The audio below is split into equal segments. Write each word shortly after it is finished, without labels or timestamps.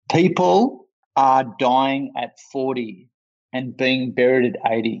People are dying at 40 and being buried at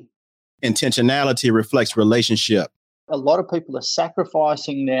 80. Intentionality reflects relationship. A lot of people are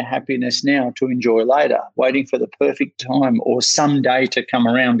sacrificing their happiness now to enjoy later, waiting for the perfect time or some day to come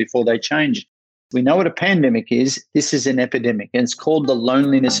around before they change. We know what a pandemic is. This is an epidemic, and it's called the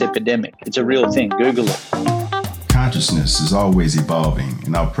loneliness epidemic. It's a real thing. Google it. Consciousness is always evolving,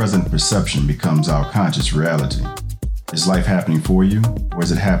 and our present perception becomes our conscious reality. Is life happening for you, or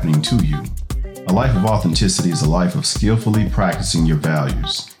is it happening to you? A life of authenticity is a life of skillfully practicing your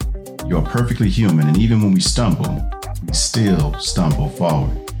values. You are perfectly human, and even when we stumble, we still stumble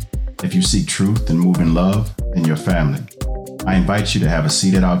forward. If you seek truth and move in love, then your family. I invite you to have a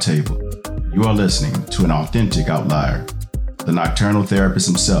seat at our table. You are listening to an authentic outlier, the nocturnal therapist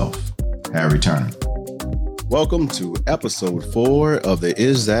himself, Harry Turner. Welcome to episode 4 of the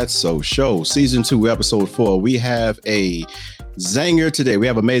Is That So show, season 2, episode 4. We have a zanger today. We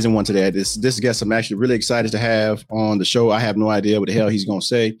have an amazing one today. This guest I'm actually really excited to have on the show. I have no idea what the hell he's going to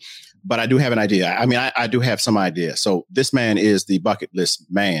say, but I do have an idea. I do have some idea. So this man is the bucket list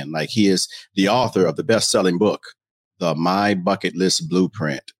man. Like, he is the author of the best-selling book, The My Bucket List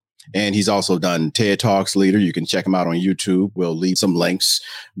Blueprint. And he's also done TED Talks leader. You can check him out on YouTube. We'll leave some links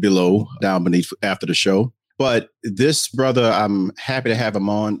below, down beneath after the show. But this brother, I'm happy to have him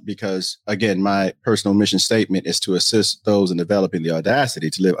on because, again, my personal mission statement is to assist those in developing the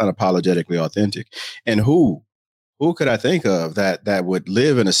audacity to live unapologetically authentic. And who could I think of that would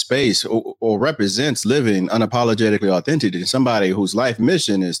live in a space or represents living unapologetically authentic, and somebody whose life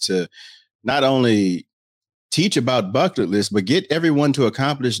mission is to not only teach about bucket lists, but get everyone to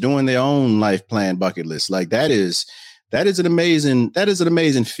accomplish doing their own life plan bucket list. Like, that is an amazing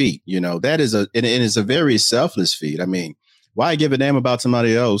feat. You know, and it's a very selfless feat. I mean, why give a damn about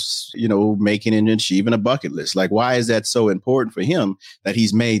somebody else, making and achieving a bucket list? Like, why is that so important for him that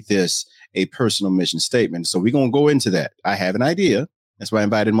he's made this a personal mission statement? So we're going to go into that. I have an idea. That's why I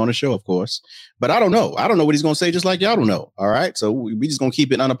invited him on the show, of course. But I don't know. I don't know what he's going to say, just like y'all don't know. All right. So we just going to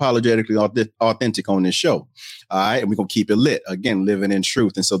keep it unapologetically authentic on this show. All right. And we're going to keep it lit. Again, living in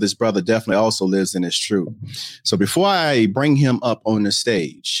truth. And so this brother definitely also lives in his truth. So before I bring him up on the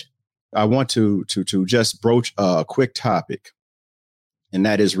stage, I want to just broach a quick topic. And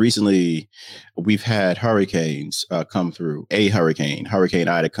that is, recently we've had hurricanes come through. Hurricane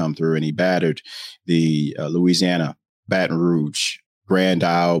Ida come through, and he battered the Louisiana, Baton Rouge, Grand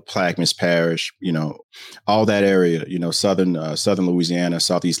Isle, Plaquemines Parish, all that area, southern Louisiana,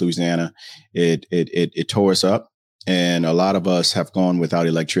 southeast Louisiana. It tore us up, and a lot of us have gone without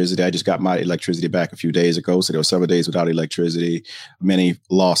electricity. I just got my electricity back a few days ago, so there were several days without electricity. Many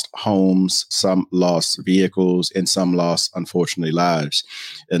lost homes, some lost vehicles, and some lost, unfortunately, lives.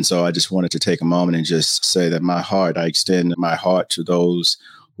 And so I just wanted to take a moment and just say that I extend my heart to those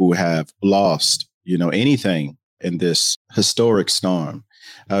who have lost, anything in this historic storm.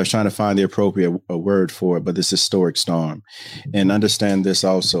 I was trying to find the appropriate word for it, but this historic storm. And understand this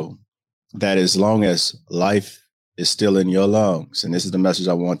also, that as long as life is still in your lungs, and this is the message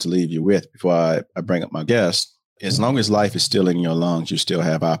I want to leave you with before I bring up my guest, as long as life is still in your lungs, you still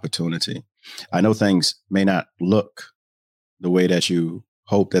have opportunity. I know things may not look the way that you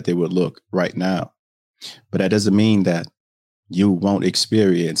hope that they would look right now, but that doesn't mean that you won't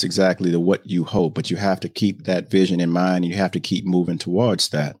experience exactly what you hope, but you have to keep that vision in mind. You have to keep moving towards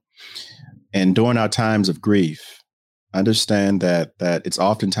that. And during our times of grief, understand that it's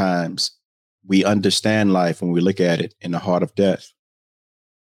oftentimes we understand life when we look at it in the heart of death.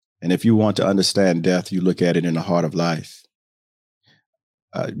 And if you want to understand death, you look at it in the heart of life.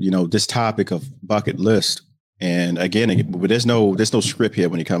 This topic of bucket list, and again, there's no script here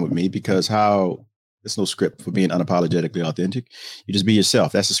when you come with me, because there's no script for being unapologetically authentic. You just be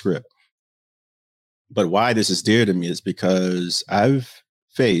yourself. That's the script. But why this is dear to me is because I've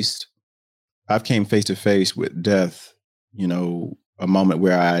came face to face with death, a moment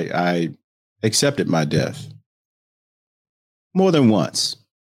where I accepted my death more than once.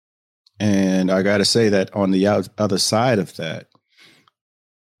 And I got to say that on the other side of that,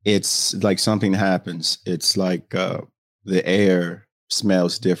 it's like something happens. It's like the air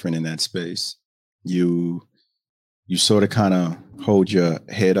smells different in that space. You sort of kind of hold your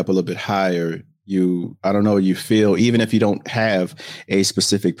head up a little bit higher. You feel, even if you don't have a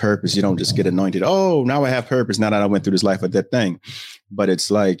specific purpose, you don't just get anointed. Oh, now I have purpose. Now that I went through this life with that thing. But it's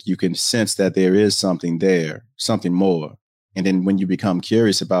like you can sense that there is something there, something more. And then when you become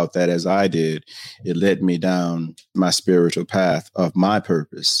curious about that, as I did, it led me down my spiritual path of my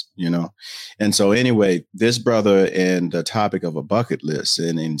purpose, And so anyway, this brother and the topic of a bucket list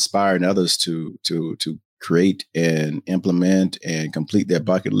and inspiring others to create and implement and complete their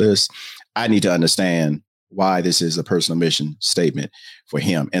bucket list, I need to understand why this is a personal mission statement for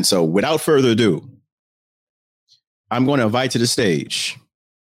him. And so without further ado, I'm going to invite to the stage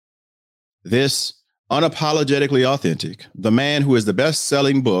this unapologetically authentic, the man who is the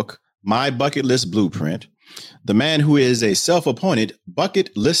best-selling book, My Bucket List Blueprint, the man who is a self-appointed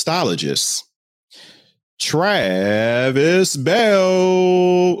bucket listologist, Travis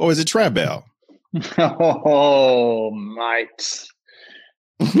Bell. Or is it Trav Bell? Oh, mate.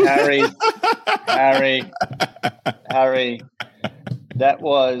 Harry, that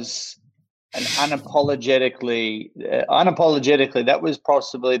was an unapologetically, that was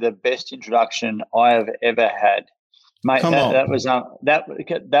possibly the best introduction I have ever had. Mate, that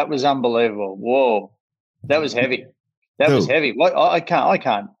was unbelievable. Whoa. That was heavy. That was heavy. What I can't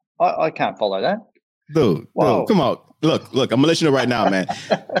follow that. Dude, come on. Look, I'm gonna let you know right now, man.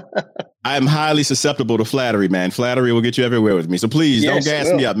 I'm highly susceptible to flattery, man. Flattery will get you everywhere with me. So please don't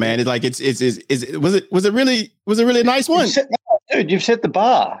gas me up, man. It's like was it really a nice one? Dude, you've set the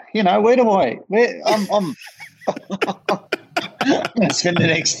bar. I'm I'm gonna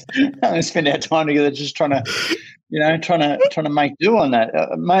spend our time together just trying to make do on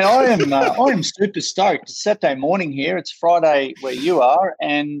that. Mate, I am super stoked. It's Saturday morning here. It's Friday where you are,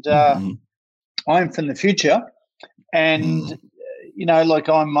 and I'm from the future, and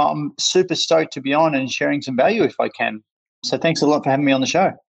I'm super stoked to be on and sharing some value if I can. So thanks a lot for having me on the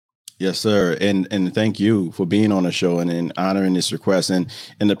show. Yes, sir, and thank you for being on the show and honoring this request. And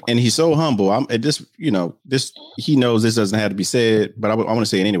he's so humble. He knows this doesn't have to be said, but I want to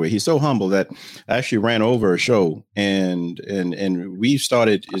say it anyway. He's so humble that I actually ran over a show, and we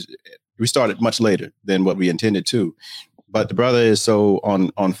started much later than what we intended to. But the brother is so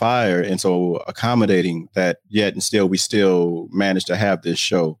on fire and so accommodating that yet and still we still managed to have this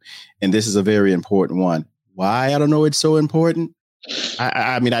show. And this is a very important one. Why? I don't know. It's so important.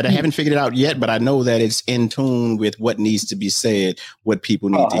 I mean, I haven't figured it out yet, but I know that it's in tune with what needs to be said, what people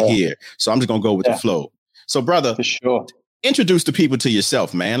need to hear. So I'm just going to go with the flow. So, brother, for sure, introduce the people to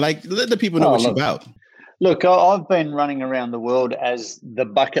yourself, man. Like, let the people know what you're about. Look, I've been running around the world as the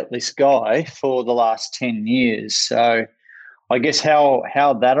bucket list guy for the last 10 years. So I guess how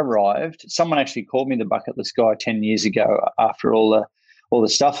that arrived, someone actually called me the bucket list guy 10 years ago after all the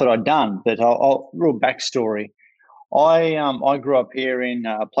stuff that I'd done. But real backstory. I grew up here in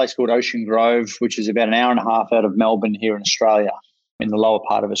a place called Ocean Grove, which is about an hour and a half out of Melbourne here in Australia, in the lower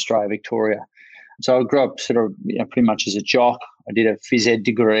part of Australia, Victoria. So I grew up sort of pretty much as a jock. I did a phys ed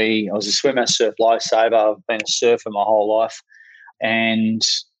degree. I was a swimmer, surf lifesaver. I've been a surfer my whole life. And,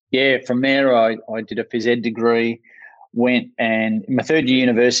 from there I did a phys ed degree, went and in my third year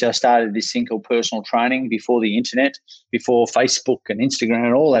university I started this thing called personal training before the internet, before Facebook and Instagram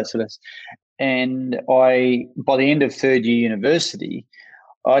and all that sort of stuff. And by the end of third year university,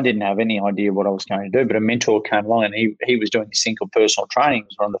 I didn't have any idea what I was going to do, but a mentor came along and he was doing this thing called personal training. He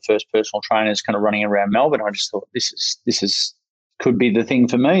was one of the first personal trainers kind of running around Melbourne. I just thought this could be the thing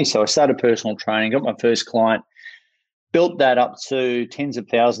for me. So I started personal training, got my first client, built that up to tens of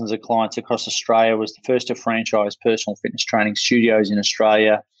thousands of clients across Australia, was the first to franchise personal fitness training studios in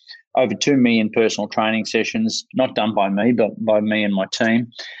Australia, over 2 million personal training sessions, not done by me, but by me and my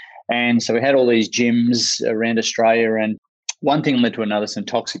team. And so we had all these gyms around Australia, and one thing led to another. Some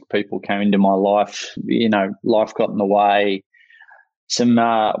toxic people came into my life. Life got in the way. Some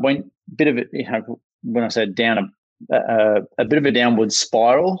went a bit of it. When I say down a bit of a downward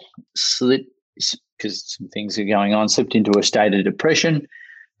spiral, slipped because some things are going on. Slipped into a state of depression,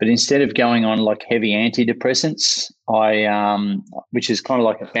 but instead of going on like heavy antidepressants, which is kind of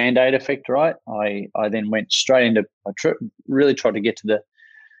like a Band-Aid effect, right? I then went straight into. Really tried to get to the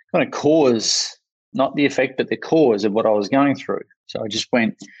kind of cause, not the effect, but the cause of what I was going through. So I just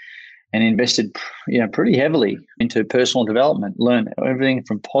went and invested, pretty heavily into personal development, learned everything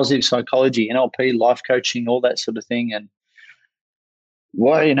from positive psychology, NLP, life coaching, all that sort of thing. And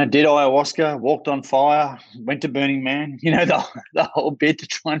did ayahuasca, walked on fire, went to Burning Man, the whole bit to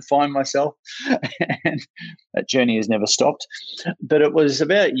try and find myself. And that journey has never stopped. But it was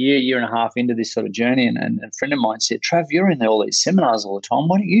about a year and a half into this sort of journey. And a friend of mine said, Trav, you're in all these seminars all the time.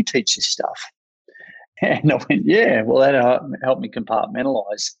 Why don't you teach this stuff? And I went, well, that helped me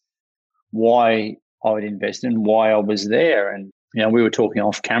compartmentalize why I would invest and why I was there. And, we were talking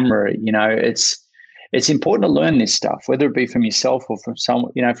off camera, it's important to learn this stuff, whether it be from yourself or from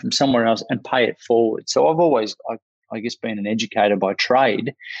from somewhere else, and pay it forward. So I've always, I guess, been an educator by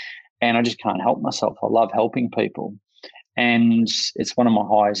trade, and I just can't help myself. I love helping people, and it's one of my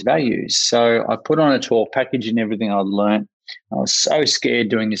highest values. So I put on a talk, packaging everything I'd learned. I was so scared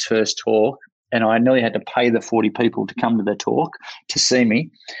doing this first talk, and I nearly had to pay the 40 people to come to the talk to see me.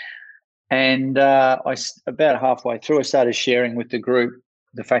 And about halfway through, I started sharing with the group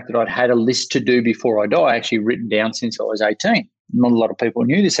the fact that I'd had a list to do before I die, actually written down since I was 18. Not a lot of people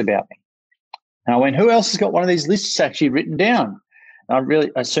knew this about me. And I went, who else has got one of these lists actually written down?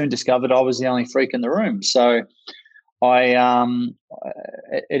 And I soon discovered I was the only freak in the room. So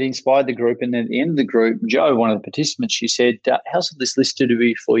it inspired the group. And then at the end of the group, Jo, one of the participants, she said, how's this list to do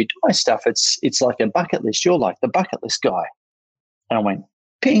before you die stuff? It's like a bucket list. You're like the bucket list guy. And I went,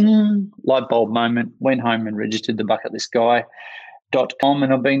 ping, light bulb moment, went home and registered the bucketlistguy.com,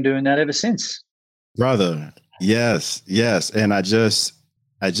 and I've been doing that ever since. Brother, yes. And I just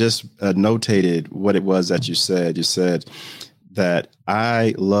notated what it was that you said. You said that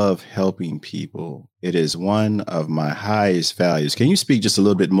I love helping people. It is one of my highest values. Can you speak just a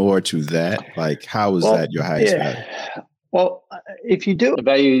little bit more to that? Like, how is that your highest value? Well, if you do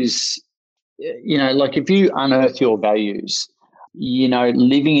values, like if you unearth your values,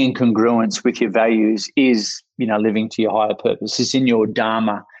 living in congruence with your values is, living to your higher purpose. It's in your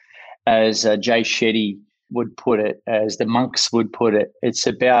dharma, as Jay Shetty would put it, as the monks would put it. It's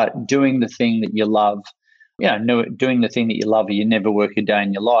about doing the thing that you love. Doing the thing that you love, or you never work a day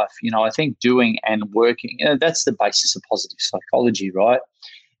in your life. I think doing and working, that's the basis of positive psychology, right?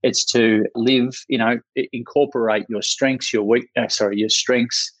 It's to live, incorporate your strengths, your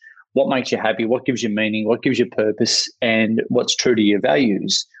strengths, what makes you happy, what gives you meaning, what gives you purpose, and what's true to your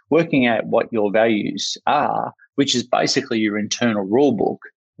values. Working out what your values are, which is basically your internal rule book,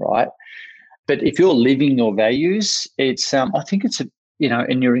 right? But if you're living your values, it's I think it's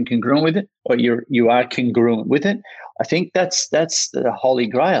and you're incongruent with it, or you are congruent with it. I think that's the holy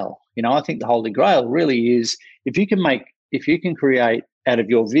grail. I think the holy grail really is if you can create out of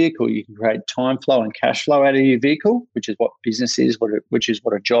your vehicle, you can create time flow and cash flow out of your vehicle, which is what business is, which is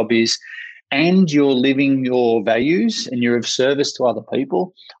what a job is, and you're living your values and you're of service to other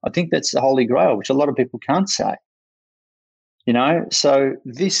people. I think that's the holy grail, which a lot of people can't say. So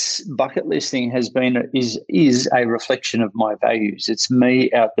this bucket list thing is a reflection of my values. It's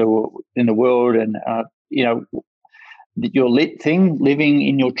me out there in the world, and your lit thing, living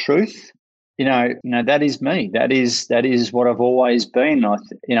in your truth. That is me. That is what I've always been.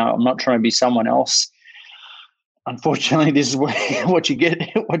 I'm not trying to be someone else. Unfortunately, this is what you get.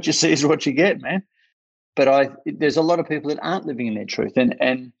 What you see is what you get, man. But there's a lot of people that aren't living in their truth,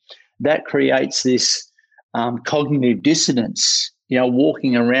 and that creates this cognitive dissonance,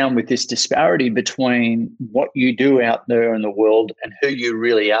 walking around with this disparity between what you do out there in the world and who you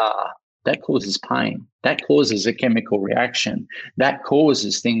really are. That causes pain. That causes a chemical reaction. That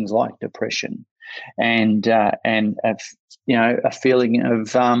causes things like depression and a feeling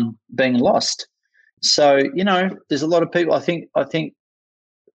of being lost. So, there's a lot of people. I think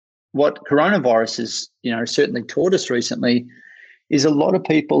what coronavirus has, certainly taught us recently is a lot of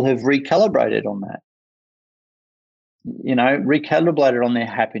people have recalibrated on that. Recalibrated on their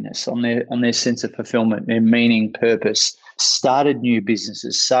happiness, on their sense of fulfillment, their meaning, purpose, started new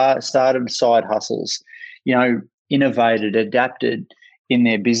businesses, started side hustles, innovated, adapted in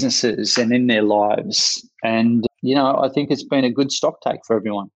their businesses and in their lives. And, I think it's been a good stock take for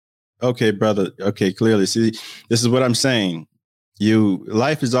everyone. Okay, brother. Okay, clearly. See, this is what I'm saying.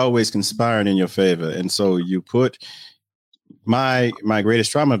 Life is always conspiring in your favor. And so you put my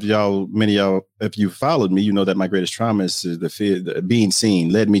greatest trauma, many of y'all, if you followed me, you know that my greatest trauma is the fear of being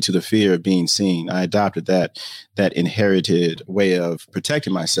seen, led me to the fear of being seen. I adopted that inherited way of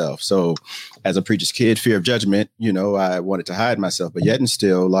protecting myself. So as a preacher's kid, fear of judgment, I wanted to hide myself, but yet and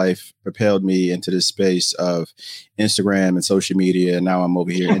still life propelled me into this space of Instagram and social media. And now I'm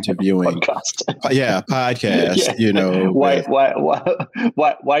over here interviewing. Podcast. Yeah, podcast,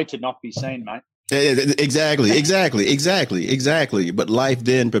 Way to not be seen, mate. Exactly. But life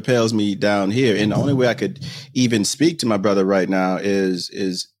then propels me down here. And the only way I could even speak to my brother right now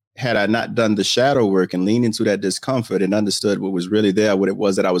is had I not done the shadow work and leaned into that discomfort and understood what was really there, what it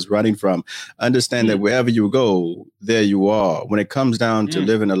was that I was running from, understand that wherever you go, there you are. When it comes down to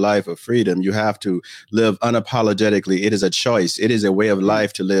living a life of freedom, you have to live unapologetically. It is a choice. It is a way of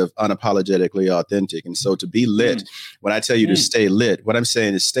life to live unapologetically authentic. And so to be lit, when I tell you to stay lit, what I'm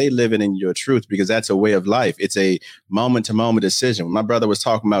saying is stay living in your truth, because that's a way of life. It's a moment to moment decision. When my brother was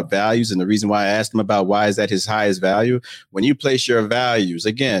talking about values, and the reason why I asked him about why is that his highest value, when you place your values,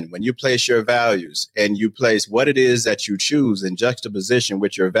 again, when you place your values and you place what it is that you choose in juxtaposition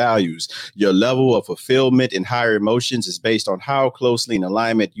with your values, your level of fulfillment and higher emotions is based on how closely in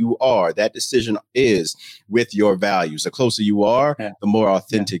alignment you are. That decision is with your values. The closer you are, the more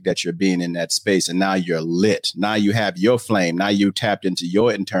authentic that you're being in that space. And now you're lit. Now you have your flame. Now you tapped into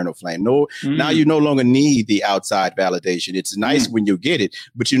your internal flame. Now you no longer need the outside validation. It's nice when you get it,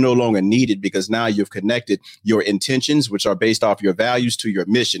 but you no longer need it because now you've connected your intentions, which are based off your values, to your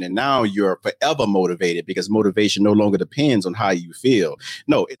mission. And now you're forever motivated because motivation no longer depends on how you feel.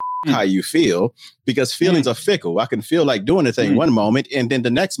 No, it's how you feel, because feelings are fickle. I can feel like doing a thing one moment and then the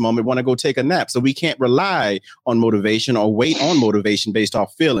next moment want to go take a nap. So we can't rely on motivation or wait on motivation based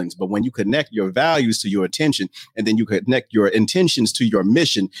off feelings. But when you connect your values to your attention and then you connect your intentions to your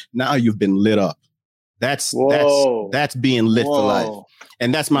mission, now you've been lit up. That's being lit for life.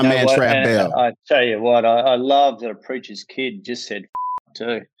 And that's my man, Trav Bell. I tell you what, I love that a preacher's kid just said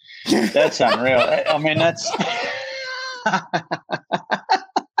too. That's unreal. I mean, that's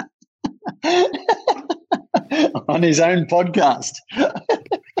on his own podcast.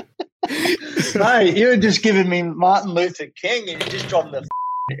 Mate, you were just giving me Martin Luther King and you just dropped the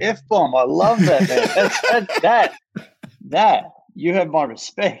F-bomb. I love that, man. That you have my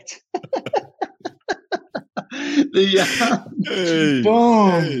respect. Boom.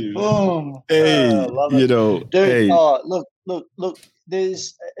 Hey, I love it. Dude, hey. Look,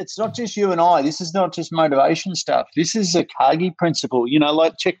 it's not just you and I. This is not just motivation stuff. This is a Kagi principle.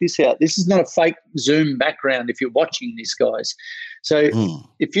 Like, check this out. This is not a fake Zoom background if you're watching this, guys. So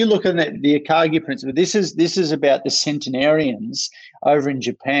if you look at the Akagi principle, this is about the centenarians over in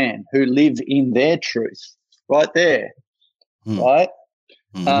Japan who live in their truth right there, right?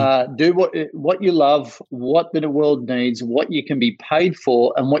 Do what you love, what the world needs, what you can be paid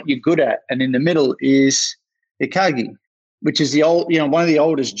for, and what you're good at. And in the middle is Ikagi, which is the old, one of the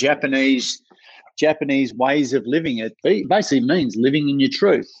oldest Japanese ways of living. It basically means living in your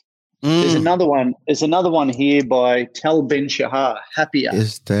truth. There's another one here by Tal Ben-Shahar, Happier.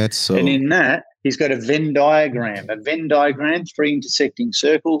 Is that so? And in that, he's got a Venn diagram, 3 intersecting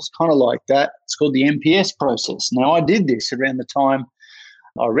circles, kind of like that. It's called the MPS process. Now, I did this around the time.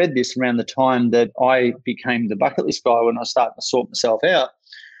 I read this around the time that I became the bucket list guy when I started to sort myself out.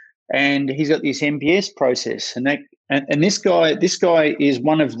 And he's got this MPS process, and this guy is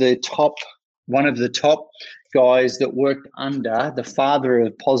one of the top guys that worked under the father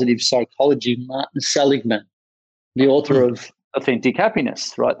of positive psychology, Martin Seligman, the author of Authentic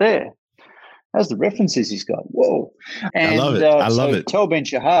Happiness, right there. That's the references he's got. Whoa! And, I love it. Tal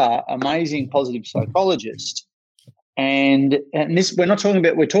Ben-Shahar, amazing positive psychologist. And this, we're talking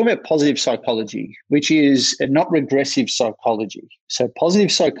about positive psychology, which is not regressive psychology. So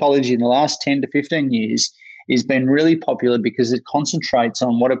positive psychology in the last 10 to 15 years has been really popular because it concentrates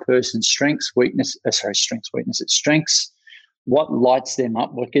on what a person's strengths, what lights them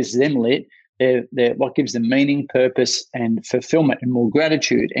up, what gives them lit, what gives them meaning, purpose, and fulfillment, and more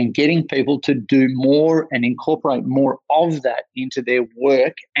gratitude, and getting people to do more and incorporate more of that into their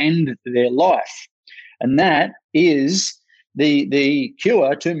work and their life. And that is the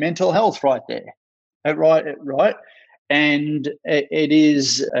cure to mental health right there. Right. And it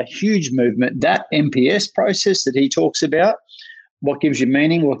is a huge movement. That MPS process that he talks about, what gives you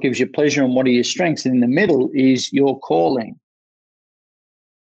meaning, what gives you pleasure, and what are your strengths? And in the middle is your calling.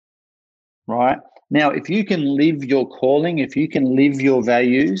 Right? Now, if you can live your calling, if you can live your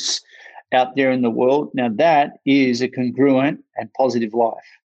values out there in the world, now that is a congruent and positive life.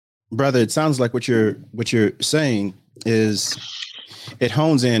 Brother, it sounds like what you're saying is it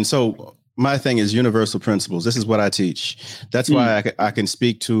hones in. So my thing is universal principles. This is what I teach. That's why I can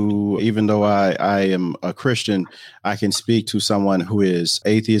speak to, even though I am a Christian, I can speak to someone who is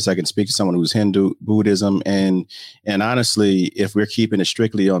atheist. I can speak to someone who's Hindu, Buddhism. And honestly, if we're keeping it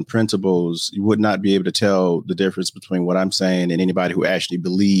strictly on principles, you would not be able to tell the difference between what I'm saying and anybody who actually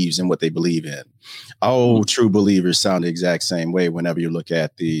believes in what they believe in. All true believers sound the exact same way whenever you look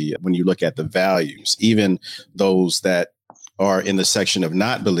at the values, even those that are in the section of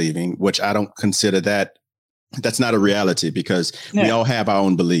not believing, which I don't consider that's not a reality, because we all have our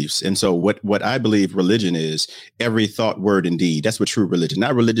own beliefs. And so what I believe religion is every thought, word, and deed. That's what true religion,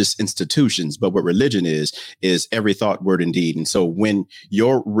 not religious institutions, but what religion is every thought, word, and deed. And so when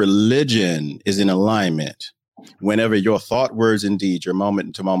your religion is in alignment whenever your thought, words, and deeds, your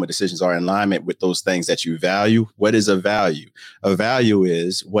moment to moment decisions are in alignment with those things that you value. What is a value? A value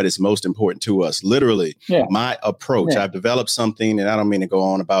is what is most important to us. Literally, my approach. I've developed something, and I don't mean to go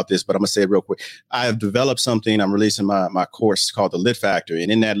on about this, but I'm going to say it real quick. I have developed something. I'm releasing my course called the Lit Factor.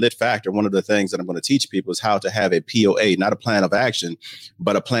 And in that Lit Factor, one of the things that I'm going to teach people is how to have a POA, not a plan of action,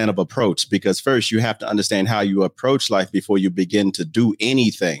 but a plan of approach. Because first, you have to understand how you approach life before you begin to do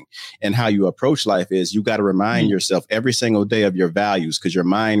anything. And how you approach life is you got to remind yourself every single day of your values, because your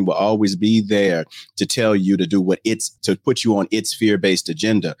mind will always be there to tell you to do to put you on its fear-based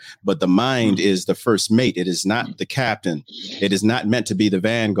agenda. But the mind is the first mate. It is not the captain. It is not meant to be the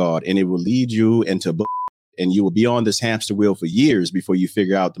vanguard, and it will lead you into and you will be on this hamster wheel for years before you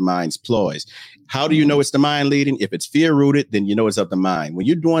figure out the mind's ploys. How do you know it's the mind leading? If it's fear rooted, then you know it's of the mind. When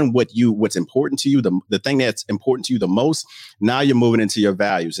you're doing what's important to you, the thing that's important to you the most, now you're moving into your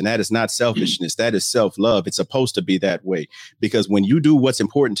values. And that is not selfishness. That is self-love. It's supposed to be that way, because when you do what's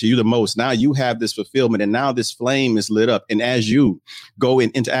important to you the most, now you have this fulfillment, and now this flame is lit up. And as you go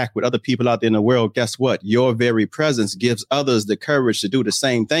and interact with other people out there in the world, guess what? Your very presence gives others the courage to do the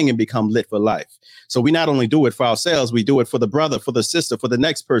same thing and become lit for life. So we not only do it for ourselves, we do it for the brother, for the sister, for the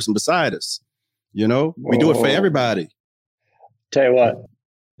next person beside us. We do it for everybody. Tell you what,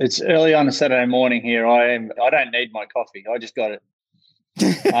 it's early on a Saturday morning here. I don't need my coffee. I just got it.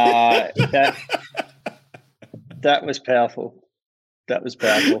 That was powerful. That was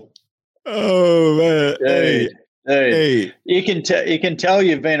powerful. Oh man, dude. Hey. You can tell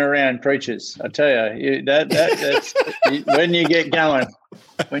you've been around preachers. I tell you, that's when you get going.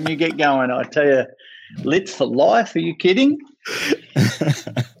 When you get going, I tell you, lit for life. Are you kidding?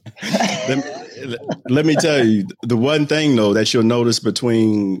 Let me tell you, the one thing, though, that you'll notice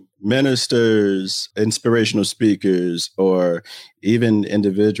between ministers, inspirational speakers, or even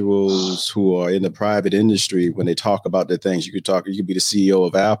individuals who are in the private industry, when they talk about the things, you could be the CEO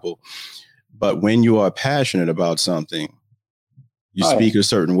of Apple. But when you are passionate about something, you speak a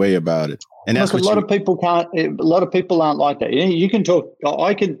certain way about it. And that's a lot of people aren't like that. You can talk.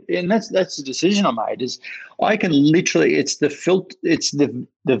 I can, and that's the decision I made. Is I can literally. It's the filter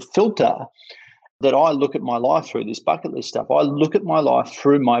that I look at my life through. This bucket list stuff. I look at my life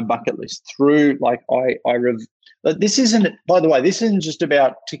through my bucket list. But this isn't. By the way, this isn't just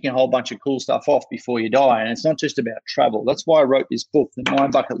about ticking a whole bunch of cool stuff off before you die, and it's not just about travel. That's why I wrote this book, the My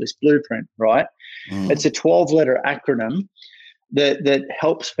Bucket List Blueprint. Right? It's a 12-letter acronym that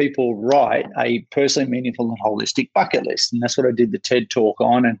helps people write a personally meaningful and holistic bucket list. And that's what I did the TED Talk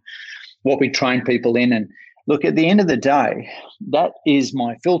on, and what we train people in. And look, at the end of the day, that is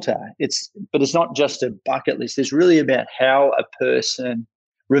my filter. But it's not just a bucket list. It's really about how a person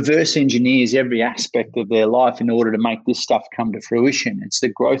reverse engineers every aspect of their life in order to make this stuff come to fruition. It's the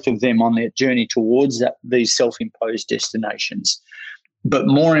growth of them on their journey towards these self-imposed destinations. But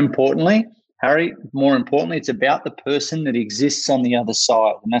more importantly, Harry, it's about the person that exists on the other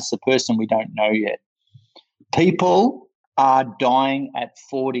side, and that's the person we don't know yet. People are dying at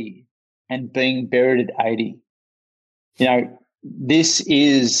 40 and being buried at 80. This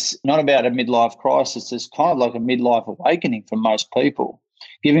is not about a midlife crisis. It's kind of like a midlife awakening for most people,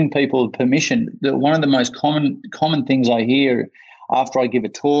 giving people permission. One of the most common things I hear after I give a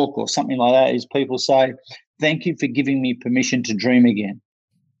talk or something like that is people say, "Thank you for giving me permission to dream again."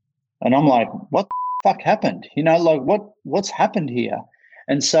 And I'm like, what the fuck happened? What's happened here?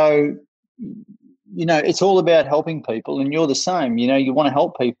 And so, it's all about helping people, and you're the same. You want to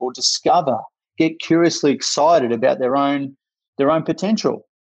help people discover, get curiously excited about their own potential,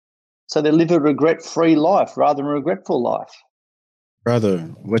 so they live a regret-free life rather than a regretful life. Brother,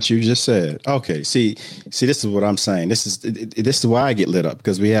 what you just said. Okay, see, this is what I'm saying. This is why I get lit up,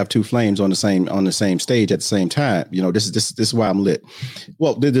 because we have two flames on the same stage at the same time. This is why I'm lit.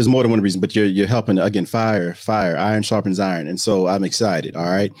 Well, there's more than one reason, but you're helping, again, fire, iron sharpens iron, and so I'm excited. All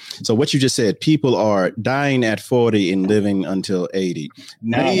right. So what you just said, people are dying at 40 and living until 80.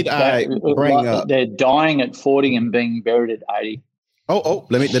 They're dying at 40 and being buried at 80. Oh,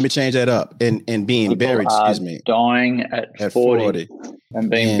 let me change that up. And being buried, dying at 40 and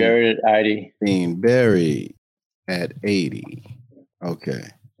being buried at 80. Being buried at 80. Okay.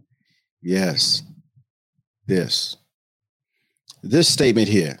 Yes. This statement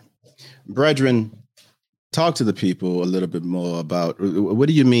here. Brethren, talk to the people a little bit more about, what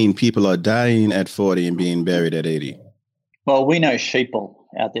do you mean people are dying at 40 and being buried at 80? Well, we know sheeple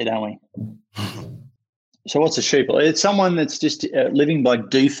out there, don't we? So what's a sheeple? It's someone that's just living by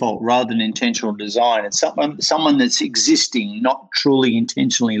default rather than intentional design. It's someone that's existing, not truly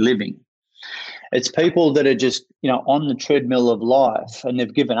intentionally living. It's people that are just, on the treadmill of life, and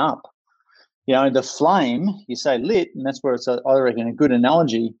they've given up. The flame, you say lit, and that's where it's, I reckon, a good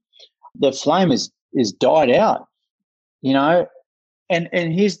analogy. The flame is died out, and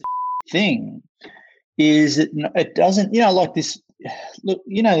here's the thing is it doesn't, like this, look,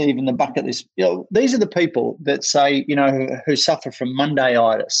 even the bucket list, these are the people that say, who suffer from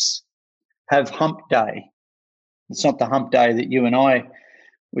Mondayitis, have hump day. It's not the hump day that you and I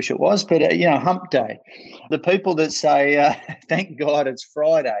wish it was, but, hump day. The people that say, thank God it's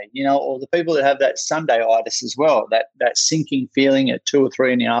Friday, or the people that have that Sundayitis as well, that sinking feeling at 2 or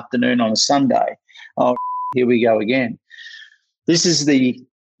 3 in the afternoon on a Sunday. Oh, here we go again. This is the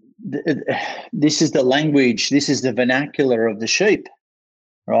language, this is the vernacular of the sheep,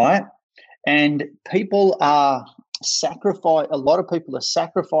 right? And people are a lot of people are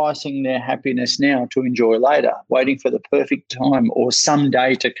sacrificing their happiness now to enjoy later, waiting for the perfect time or some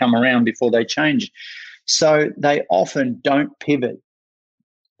day to come around before they change. So they often don't pivot.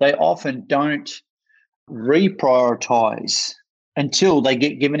 They often don't reprioritize until they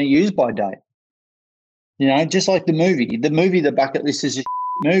get given a use-by date. Just like the movie, The Bucket List is a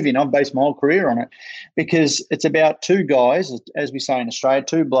movie, and I've based my whole career on it because it's about 2 guys, as we say in Australia,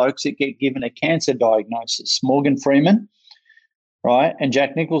 2 blokes that get given a cancer diagnosis. Morgan Freeman, right, and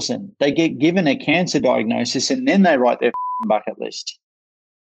Jack Nicholson. They get given a cancer diagnosis and then they write their bucket list.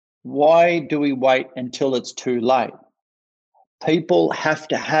 Why do we wait until it's too late? People have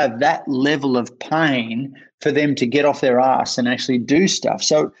to have that level of pain for them to get off their ass and actually do stuff.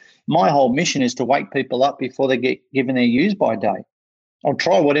 So my whole mission is to wake people up before they get given their use-by date. I'll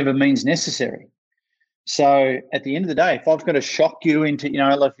try whatever means necessary. So at the end of the day, if I've got to shock you into,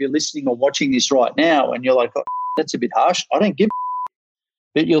 like if you're listening or watching this right now and you're like, oh, that's a bit harsh, I don't give a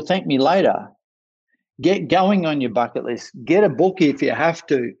but you'll thank me later. Get going on your bucket list. Get a book if you have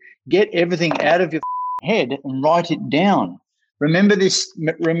to. Get everything out of your head and write it down. Remember this.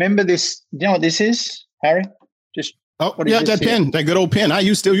 Do you know what this is, Harry? That pen, that good old pen.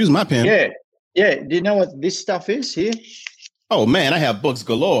 I still use my pen. Yeah. Do you know what this stuff is here? Oh man, I have books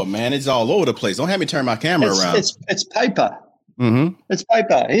galore, man. It's all over the place. Don't have me turn my camera around. It's paper. Mm-hmm. It's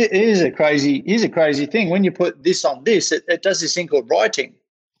paper. Here's a crazy thing. When you put this on this, it does this thing called writing.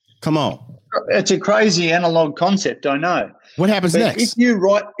 Come on. It's a crazy analog concept, I know. What happens next?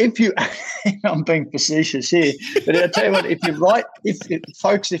 I'm being facetious here, but I'll tell you what, if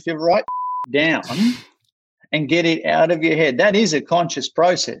you write down and get it out of your head, that is a conscious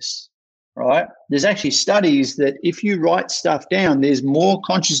process. Right? There's actually studies that if you write stuff down, there's more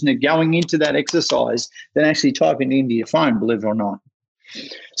consciousness going into that exercise than actually typing it into your phone, believe it or not.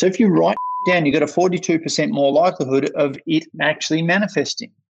 So if you write down, you've got a 42% more likelihood of it actually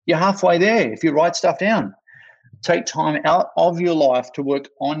manifesting. You're halfway there if you write stuff down. Take time out of your life to work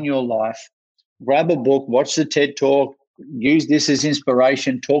on your life. Grab a book, watch the TED Talk, use this as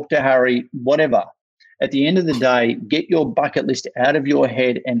inspiration, talk to Harry, whatever. At the end of the day, get your bucket list out of your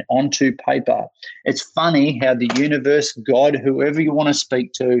head and onto paper. It's funny how the universe, God, whoever you want to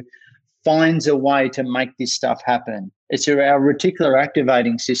speak to, finds a way to make this stuff happen. It's our reticular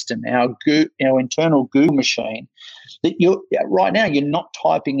activating system, our internal Google machine that right now you're not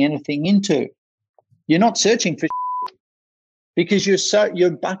typing anything into. You're not searching for because your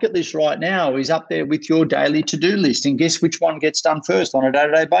bucket list right now is up there with your daily to-do list. And guess which one gets done first on a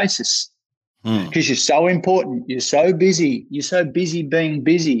day-to-day basis? Because you're so important, you're so busy being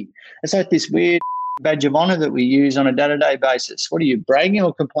busy. It's like this weird badge of honor that we use on a day-to-day basis. What are you, bragging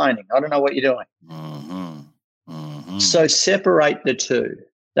or complaining? I don't know what you're doing. So separate the two.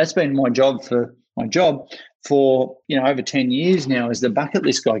 That's been my job for over 10 years now as the bucket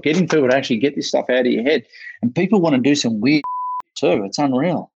list guy, getting people to actually get this stuff out of your head. And people want to do some weird too. It's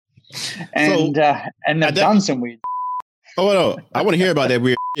unreal. And they've done some weird. Oh no, I want to hear about that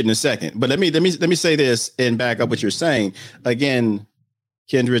weird in a second. But let me say this and back up what you're saying. Again,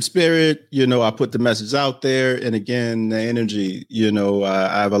 kindred spirit, I put the message out there. And again, the energy,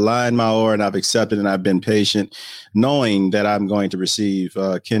 I've aligned my aura and I've accepted and I've been patient, knowing that I'm going to receive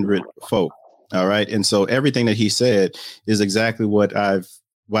kindred folk. All right. And so everything that he said is exactly what I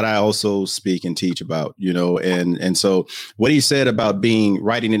also speak and teach about, and so what he said about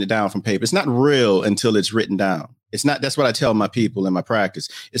writing it down from paper, it's not real until it's written down. It's not. That's what I tell my people in my practice.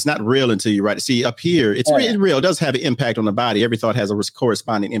 It's not real until you write it. See, up here, it's real. It does have an impact on the body. Every thought has a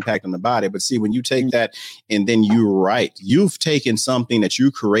corresponding impact on the body. But see, when you take that and then you write, you've taken something that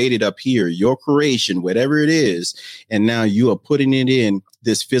you created up here, your creation, whatever it is, and now you are putting it in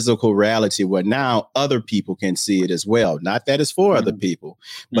this physical reality where now other people can see it as well. Not that it's for other people,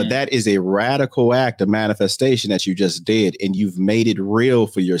 but that is a radical act of manifestation that you just did, and you've made it real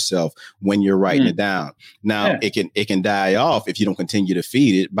for yourself when you're writing it down. Now it can die off if you don't continue to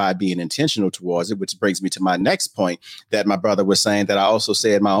feed it by being intentional towards it, which brings me to my next point that my brother was saying that I also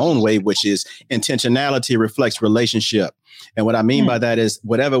say it my own way, which is intentionality reflects relationship. And what I mean by that is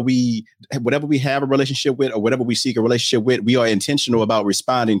whatever we have a relationship with, or whatever we seek a relationship with, we are intentional about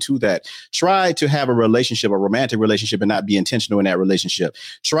responding to that. Try to have a relationship, a romantic relationship, and not be intentional in that relationship.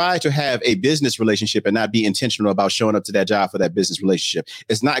 Try to have a business relationship and not be intentional about showing up to that job for that business relationship.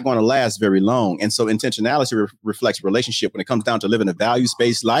 It's not going to last very long. And so intentionality reflects relationship. When it comes down to living a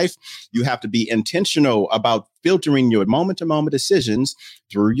values-based life, you have to be intentional about filtering your moment-to-moment decisions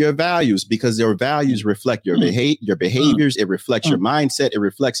through your values, because your values reflect your behaviors. It reflects your mindset. It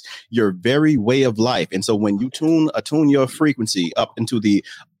reflects your very way of life. And so when you attune your frequency up into the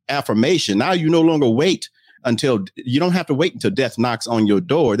affirmation, now you no longer you don't have to wait until death knocks on your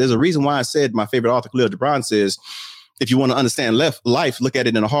door. There's a reason why I said, my favorite author, Khalil Gibran, says, if you want to understand life, look at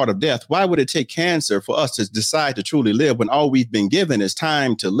it in the heart of death. Why would it take cancer for us to decide to truly live when all we've been given is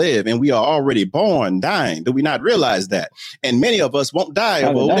time to live, and we are already born dying? Do we not realize that? And many of us won't die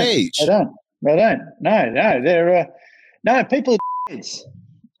of old age. They don't. No. They're no, people are kids.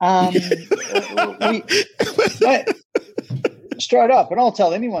 Straight up, and I'll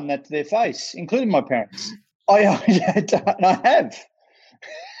tell anyone that to their face, including my parents. I have.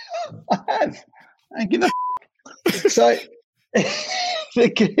 I don't give a So the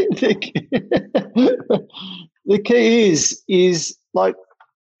key is like,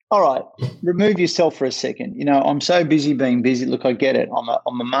 all right, remove yourself for a second. You know, I'm so busy being busy. Look, I get it. I'm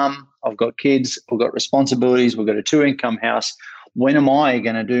a mum. I've got kids. I've got responsibilities. We've got a 2-income house. When am I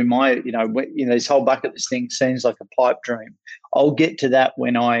going to do my, this whole bucket list thing seems like a pipe dream. I'll get to that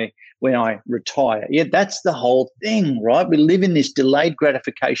when I retire. Yeah, that's the whole thing, right? We live in this delayed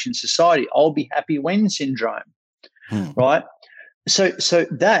gratification society. I'll be happy when syndrome, right? So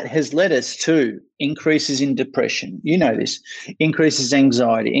that has led us to increases in depression. You know this, increases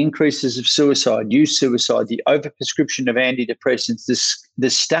anxiety, increases of suicide, youth suicide, the overprescription of antidepressants. The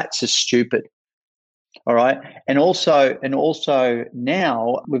stats are stupid. All right. And also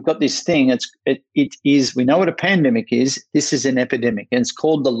now we've got this thing. It is, we know what a pandemic is. This is an epidemic, and it's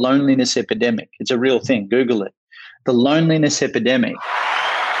called the loneliness epidemic. It's a real thing. Google it. The loneliness epidemic.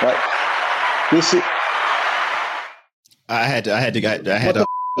 Right. This is. I had to. What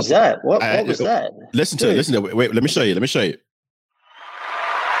was that? What was that? Listen to it. Wait, let me show you.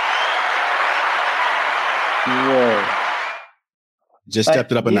 Whoa. Just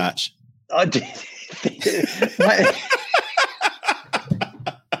stepped it up a notch. I did.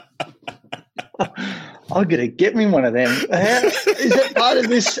 I'm gonna get me one of them. Is that part of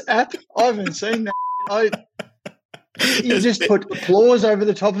this app? I haven't seen that. You just put applause over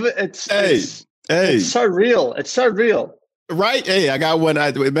the top of it. It's so real. It's so real. Right? Hey, I got one.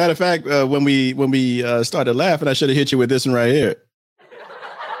 Matter of fact, when we started laughing, I should have hit you with this one right here.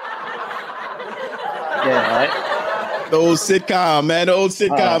 Yeah, right. The old sitcom, man. The old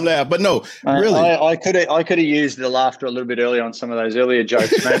sitcom laugh. But no, really. I could have used the laughter a little bit earlier on some of those earlier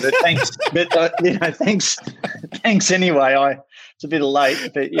jokes, man. But thanks. Thanks anyway. It's a bit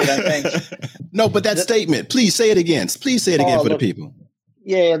late, but thanks. No, but that statement, please say it again. Please say it again for the people.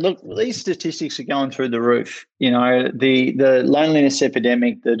 Yeah, look, these statistics are going through the roof. The loneliness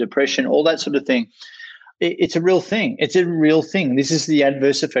epidemic, the depression, all that sort of thing. It's a real thing. It's a real thing. This is the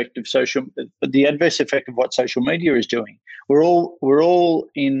adverse effect of what social media is doing. We're all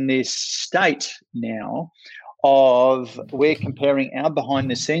in this state now of we're comparing our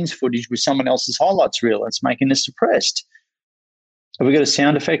behind the scenes footage with someone else's highlights reel. It's making us depressed. Have we got a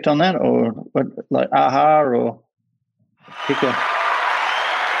sound effect on that, or what, like aha, or pick a?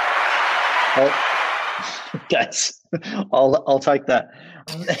 I'll take that.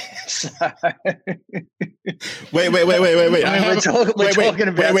 So, wait. We're talking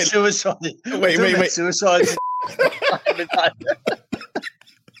about suicide. Wait. Suicide.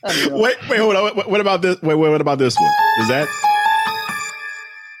 Wait, hold on. What about this? What about this one? Is that?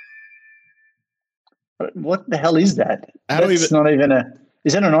 What the hell is that? Is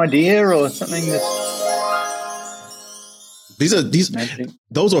that an idea or something that's?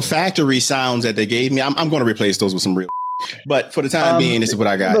 Those are factory sounds that they gave me. I'm going to replace those with some real. But for the time being, this is what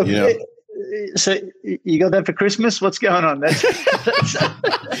I got. Look, so you got that for Christmas? What's going on? That's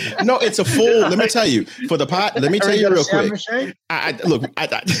No, it's a full. Let me tell you for the pot. Let me tell you real quick.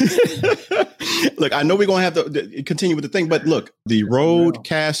 Look, I know we're going to have to continue with the thing, but look, the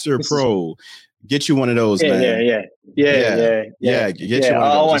Rodecaster Pro. Get you one of those, man. Yeah. Get you one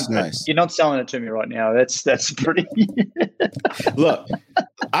of those. It's nice. You're not selling it to me right now. That's pretty. Look,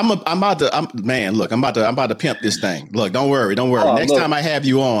 I'm about to pimp this thing. Look, don't worry. Next time I have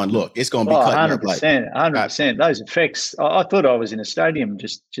you on, look, it's gonna be cutting 100%, 100%. Those effects. I thought I was in a stadium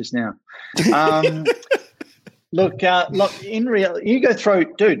just now. Look, in reality, you go through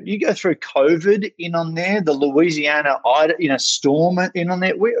COVID in on there, the Louisiana, storm in on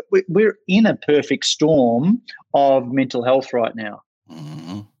there. We're in a perfect storm of mental health right now.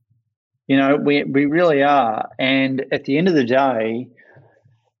 Mm-hmm. We really are. And at the end of the day,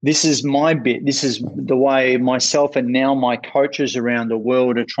 this is my bit. This is the way myself and now my coaches around the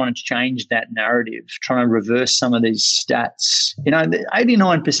world are trying to change that narrative, trying to reverse some of these stats.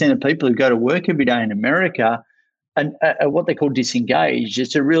 89% of people who go to work every day in America and what they call disengaged.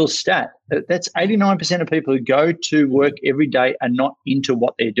 It's a real stat. That's 89% of people who go to work every day are not into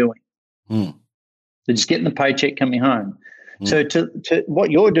what they're doing. Mm. They're just getting the paycheck coming home. Mm. So to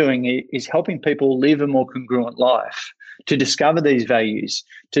what you're doing is helping people live a more congruent life, to discover these values,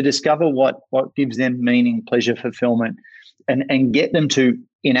 to discover what gives them meaning, pleasure, fulfillment, and get them to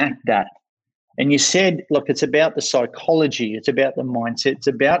enact that. And you said, look, it's about the psychology, it's about the mindset, it's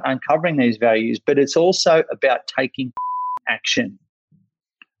about uncovering these values, but it's also about taking action.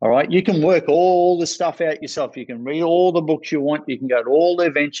 All right. You can work all the stuff out yourself. You can read all the books you want. You can go to all the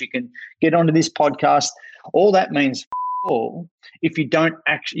events. You can get onto this podcast. All that means all if you don't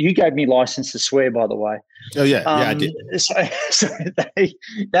actually. You gave me license to swear, by the way. Oh yeah, I did. So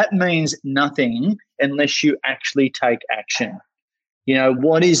that means nothing unless you actually take action.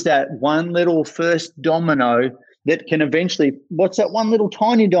 What is that one little first domino that can eventually, what's that one little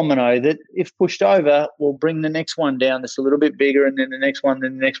tiny domino that if pushed over will bring the next one down that's a little bit bigger, and then the next one,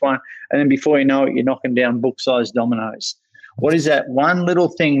 then the next one. And then before you know it, you're knocking down book-sized dominoes. What is that one little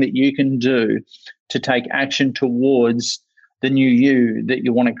thing that you can do to take action towards the new you that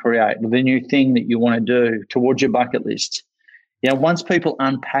you want to create, the new thing that you want to do towards your bucket list? Once people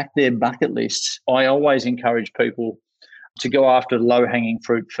unpack their bucket lists, I always encourage people to go after low-hanging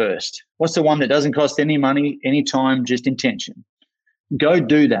fruit first. What's the one that doesn't cost any money, any time, just intention? Go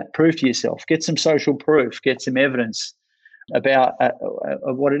do that. Prove to yourself. Get some social proof. Get some evidence about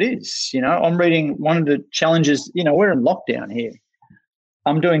what it is. I'm reading one of the challenges. We're in lockdown here.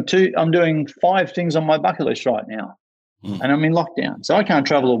 I'm doing 5 things on my bucket list right now, and I'm in lockdown. So I can't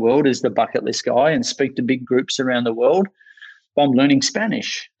travel the world as the bucket list guy and speak to big groups around the world. But I'm learning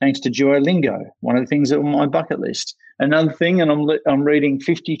Spanish thanks to Duolingo. One of the things that on my bucket list. Another thing, and I'm reading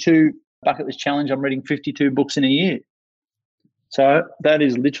 52 bucket list challenge. I'm reading 52 books in a year. So that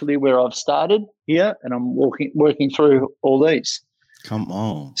is literally where I've started here, and I'm working through all these. Come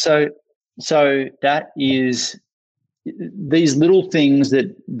on. So that is these little things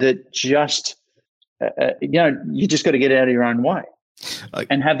that just you just got to get out of your own way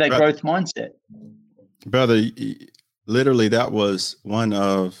and have that growth mindset, brother. Literally, that was one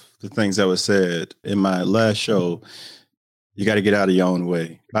of the things that was said in my last show. You got to get out of your own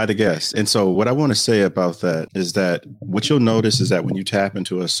way by the guests. And so what I want to say about that is that what you'll notice is that when you tap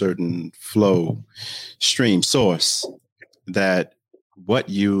into a certain flow stream source, that what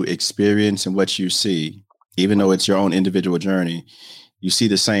you experience and what you see, even though it's your own individual journey, you see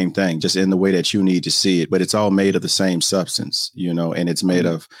the same thing just in the way that you need to see it. But it's all made of the same substance, and it's made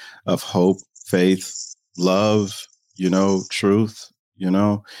of hope, faith, love, truth,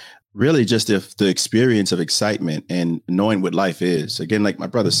 really just if the experience of excitement and knowing what life is. Again, like my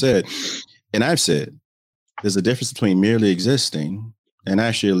brother said, and I've said, there's a difference between merely existing and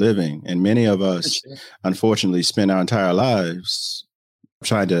actually living. And many of us, unfortunately, spend our entire lives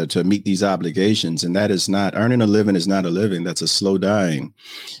trying to meet these obligations. And that is not, earning a living is not a living. That's a slow dying.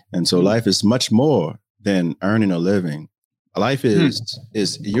 And so life is much more than earning a living. Life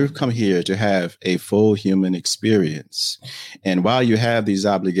is you've come here to have a full human experience. And while you have these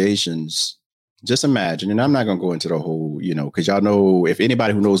obligations, just imagine, and I'm not going to go into the whole, because y'all know, if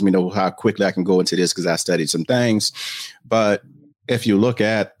anybody who knows me know how quickly I can go into this because I studied some things. But if you look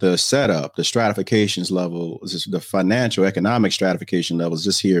at the setup, the stratifications level, the financial economic stratification levels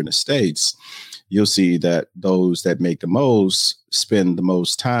just here in the States, you'll see that those that make the most spend the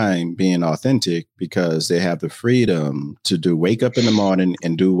most time being authentic because they have the freedom to wake up in the morning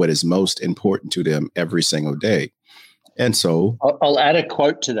and do what is most important to them every single day. And so I'll add a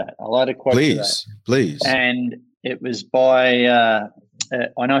quote to that. Please. And it was by,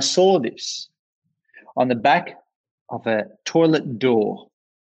 and I saw this on the back of a toilet door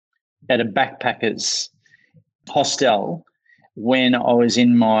at a backpackers hostel when I was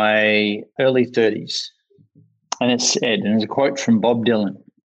in my early 30s. And it said, and it's a quote from Bob Dylan,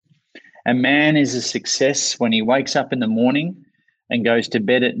 A man is a success when he wakes up in the morning and goes to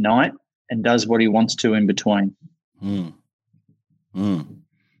bed at night and does what he wants to in between. Mm. Mm.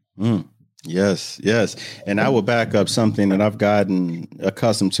 Mm. Yes, yes. And I will back up something that I've gotten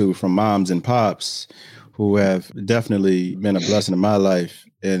accustomed to from moms and pops who have definitely been a blessing in my life.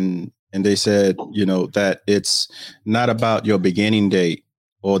 And they said, that it's not about your beginning date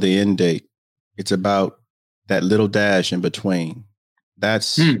or the end date. It's about that little dash in between.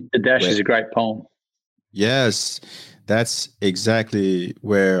 That's The Dash is a great poem. Yes, that's exactly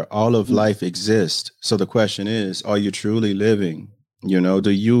where all of life exists. So the question is, are you truly living? Do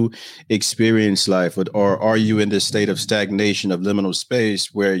you experience life, or are you in this state of stagnation, of liminal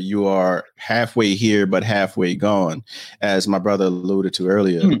space where you are halfway here, but halfway gone? As my brother alluded to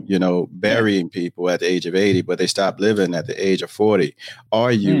earlier, burying people at the age of 80, but they stop living at the age of 40.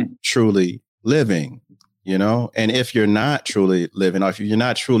 Are you truly living? And if you're not truly living, or if you're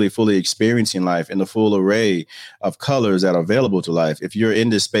not truly fully experiencing life in the full array of colors that are available to life, if you're in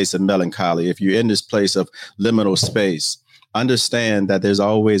this space of melancholy, if you're in this place of liminal space, understand that there's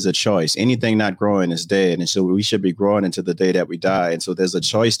always a choice. Anything not growing is dead. And so we should be growing into the day that we die. And so there's a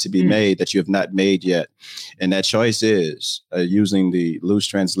choice to be made that you have not made yet. And that choice is, using the loose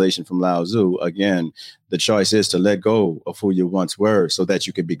translation from Lao Tzu, again, the choice is to let go of who you once were so that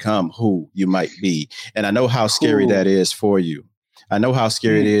you can become who you might be. And I know how scary that is for you. I know how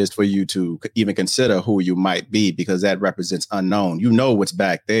scary it is for you to even consider who you might be, because that represents unknown. You know what's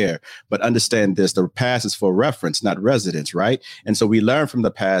back there, but understand this: the past is for reference, not residence, right? And so we learn from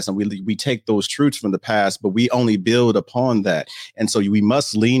the past, and we take those truths from the past, but we only build upon that. And so we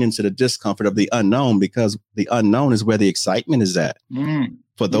must lean into the discomfort of the unknown, because the unknown is where the excitement is at.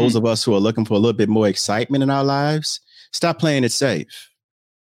 For those of us who are looking for a little bit more excitement in our lives, stop playing it safe.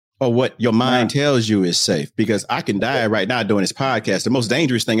 Or what your mind tells you is safe, because I can die right now doing this podcast. The most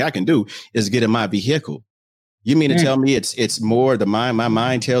dangerous thing I can do is get in my vehicle. You mean to tell me it's more my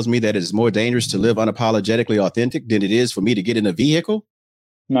mind tells me that it's more dangerous to live unapologetically authentic than it is for me to get in a vehicle?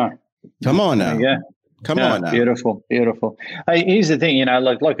 No. Come on now. Yeah. Come on now. Beautiful, beautiful. Hey, here's the thing,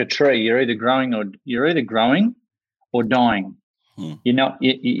 like a tree, you're either growing or dying. You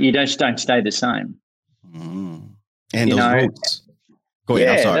don't stay the same. And those roots. Go ahead.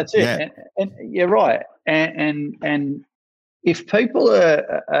 I'm sorry. That's it. Yeah. And you're right. And if people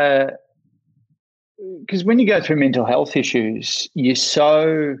are, because when you go through mental health issues, you're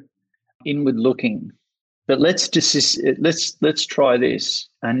so inward looking. But let's try this,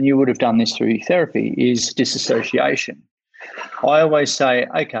 and you would have done this through therapy, is disassociation. I always say,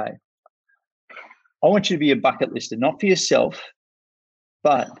 okay, I want you to be a bucket lister, not for yourself,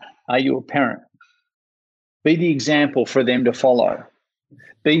 but are you a parent? Be the example for them to follow.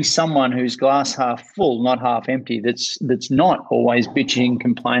 Be someone who's glass half full, not half empty, that's not always bitching,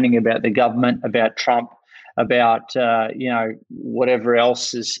 complaining about the government, about Trump, about whatever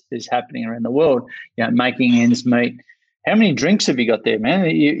else is happening around the world, making ends meet. How many drinks have you got there, man?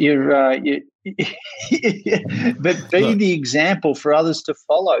 But be the example for others to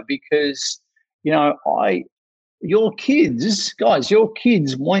follow, because your kids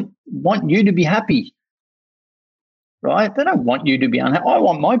want you to be happy. Right? They don't want you to be unhappy. I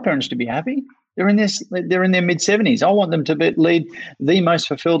want my parents to be happy. They're in their mid-70s. I want them to lead the most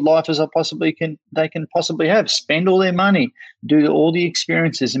fulfilled life as they can possibly have. Spend all their money, do all the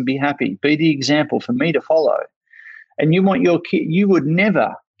experiences, and be happy. Be the example for me to follow. And you want your kid. You would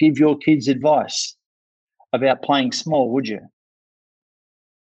never give your kids advice about playing small, would you?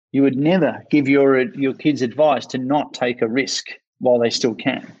 You would never give your kids advice to not take a risk while they still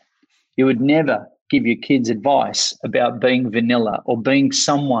can. You would never give your kids advice about being vanilla or being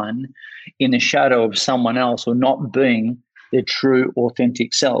someone in the shadow of someone else, or not being their true,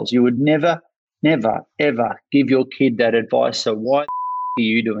 authentic selves. You would never, never, ever give your kid that advice. So why are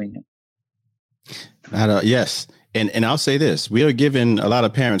you doing it? Yes. And I'll say this, we are giving a lot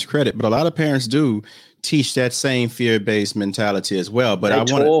of parents credit, but a lot of parents do teach that same fear-based mentality as well. But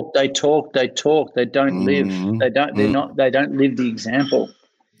they talk. They don't live. They don't live the example.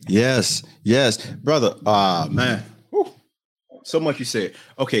 Yes, brother. Man. Whew. So much you said.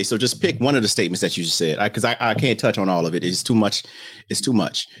 Okay, so just pick one of the statements that you just said, because I can't touch on all of it. It's too much.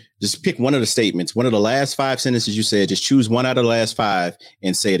 Just pick one of the statements, one of the last 5 sentences you said. Just choose one out of the last 5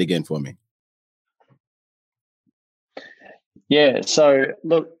 and say it again for me. Yeah. So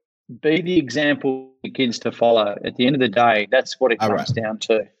look, be the example for kids to follow. At the end of the day, that's what it comes down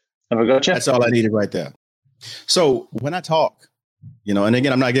to. Have I got you? That's all I needed right there. So when I talk, and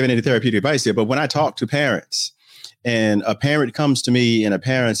again, I'm not giving any therapeutic advice here, but when I talk to parents and a parent comes to me and a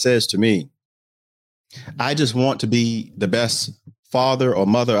parent says to me, I just want to be the best father or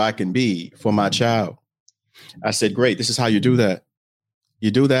mother I can be for my child. I said, great. This is how you do that.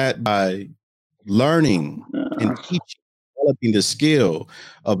 You do that by learning and teaching, developing the skill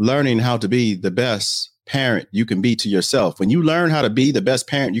of learning how to be the best parent you can be to yourself. When you learn how to be the best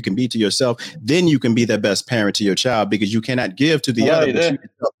parent you can be to yourself, then you can be the best parent to your child, because you cannot give to the other what you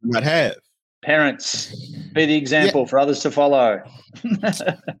yourself do not have. Parents, be the example for others to follow.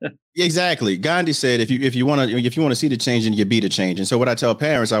 Exactly. Gandhi said, if you want to see the change, and you be the change. And so what I tell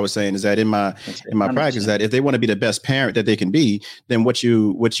parents, I was saying, is that in my practice, that if they want to be the best parent that they can be, then what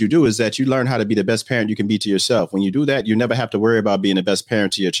you do is that you learn how to be the best parent you can be to yourself. When you do that, you never have to worry about being the best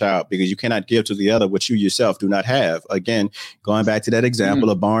parent to your child, because you cannot give to the other what you yourself do not have. Again, going back to that example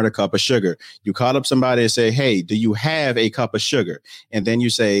of borrowing a cup of sugar, you call up somebody and say, hey, do you have a cup of sugar? And then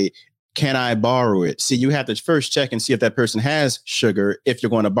you say, can I borrow it? See, you have to first check and see if that person has sugar, if you're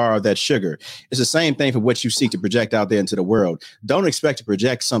going to borrow that sugar. It's the same thing for what you seek to project out there into the world. Don't expect to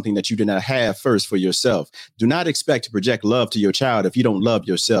project something that you do not have first for yourself. Do not expect to project love to your child if you don't love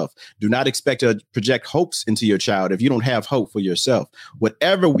yourself. Do not expect to project hopes into your child if you don't have hope for yourself.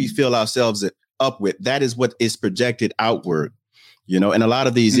 Whatever we fill ourselves up with, that is what is projected outward. And a lot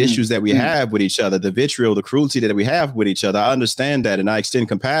of these issues that we have with each other, the vitriol, the cruelty that we have with each other, I understand that. And I extend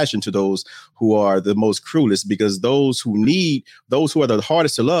compassion to those who are the most cruelest, because those who are the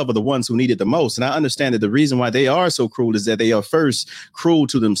hardest to love are the ones who need it the most. And I understand that the reason why they are so cruel is that they are first cruel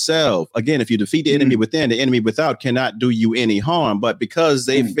to themselves. Again, if you defeat the enemy within, the enemy without cannot do you any harm. But because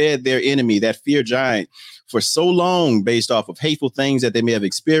they fed their enemy, that fear giant, for so long, based off of hateful things that they may have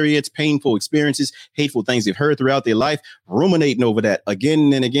experienced, painful experiences, hateful things they've heard throughout their life, ruminating over that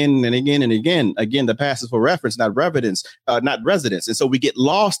again and again and again and again. Again, the past is for reference, not residence. And so we get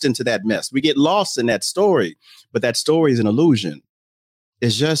lost into that mess. We get lost in that story, but that story is an illusion.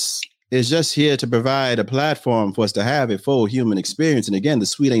 It's just here to provide a platform for us to have a full human experience. And again, the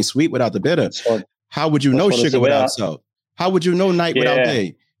sweet ain't sweet without the bitter. How would you know sugar without salt? How would you know night without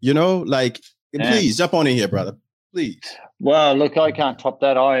day? Please jump on in here, brother. Please. Well, look, I can't top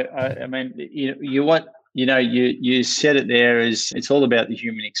that. I mean, you said it there. It's all about the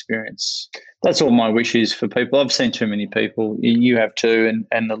human experience. That's all my wish is for people. I've seen too many people. You have too,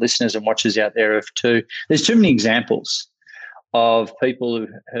 and the listeners and watchers out there have too. There's too many examples of people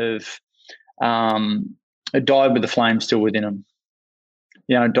who have died with the flame still within them.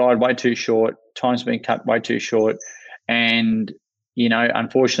 Died way too short. Time's been cut way too short, and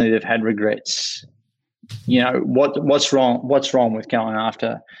unfortunately, they've had regrets. What's wrong? What's wrong with going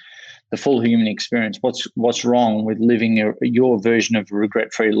after the full human experience? What's wrong with living your version of a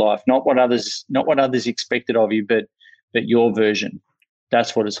regret-free life? Not what others expected of you, but your version.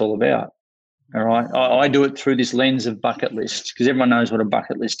 That's what it's all about. All right. I do it through this lens of bucket list, because everyone knows what a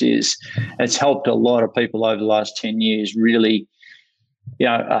bucket list is. It's helped a lot of people over the last 10 years really.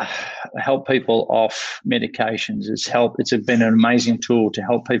 Help people off medications. It's been an amazing tool to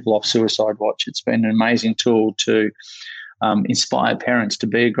help people off suicide watch. It's been an amazing tool to inspire parents to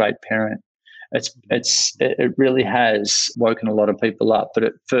be a great parent. It really has woken a lot of people up, but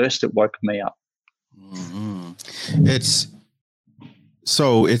at first it woke me up. Mm-hmm. It's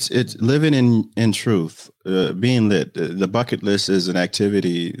living in truth, being lit. The bucket list is an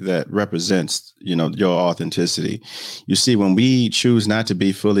activity that represents, your authenticity. You see, when we choose not to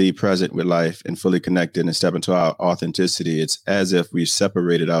be fully present with life and fully connected and step into our authenticity, it's as if we've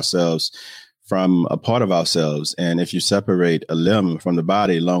separated ourselves from a part of ourselves. And if you separate a limb from the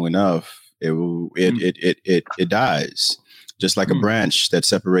body long enough, it dies, just like a branch that's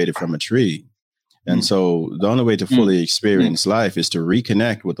separated from a tree. And so the only way to fully experience life is to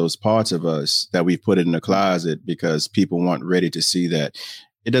reconnect with those parts of us that we put in the closet because people weren't ready to see that.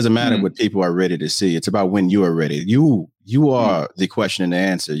 It doesn't matter what people are ready to see. It's about when you are ready. You are the question and the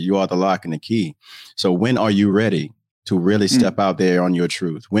answer. You are the lock and the key. So when are you ready to really step out there on your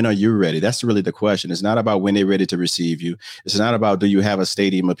truth? When are you ready? That's really the question. It's not about when they're ready to receive you. It's not about, do you have a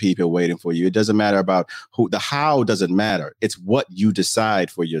stadium of people waiting for you? It doesn't matter about the how doesn't matter. It's what you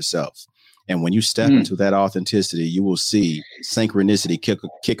decide for yourself. And when you step into that authenticity, you will see synchronicity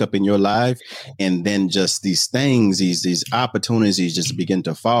kick up in your life. And then just these things, these opportunities just begin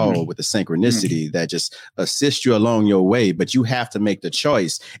to fall with the synchronicity that just assist you along your way. But you have to make the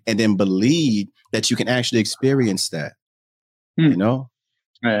choice and then believe that you can actually experience that, Yeah,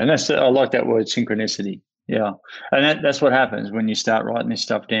 and I like that word, synchronicity. Yeah. And that's what happens when you start writing this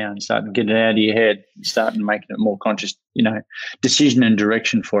stuff down, you start to get it out of your head, you start making it more conscious, decision and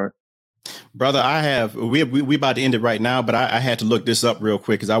direction for it. Brother, we about to end it right now, but I had to look this up real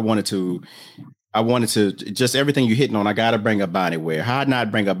quick because I wanted to just everything you're hitting on. I got to bring up Bonnie Ware. How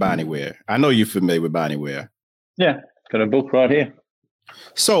not bring up Bonnie Ware? I know you're familiar with Bonnie Ware. Yeah. Got a book right here.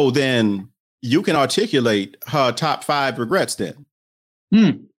 So then you can articulate her top 5 regrets then.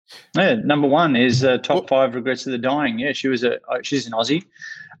 Yeah, number one is top 5 regrets of the dying. Yeah, she's an Aussie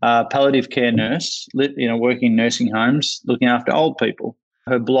palliative care nurse, working in nursing homes, looking after old people.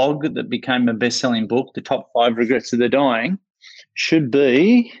 Her blog that became a best-selling book, The Top 5 Regrets of the Dying, should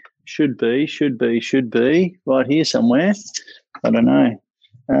be right here somewhere. I don't know.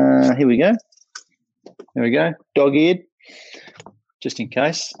 Here we go. Dog-eared, just in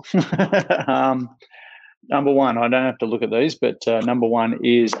case. Number one, I don't have to look at these, but number one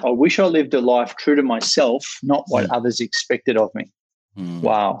is I wish I lived a life true to myself, not what others expected of me.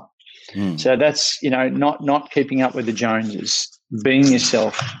 Wow. So that's, not keeping up with the Joneses, being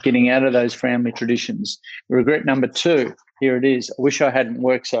yourself, getting out of those family traditions. Regret number 2, here it is. I wish I hadn't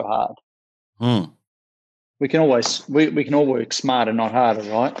worked so hard. We can all work smarter, not harder,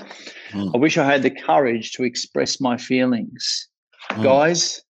 right? I wish I had the courage to express my feelings.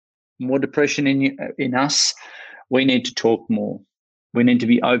 Guys, more depression in us, we need to talk more. We need to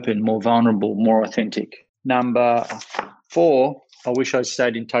be open, more vulnerable, more authentic. Number 4, I wish I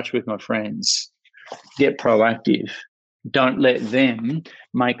stayed in touch with my friends. Get proactive. Don't let them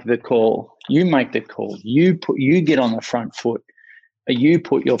make the call. You make the call. You get on the front foot. You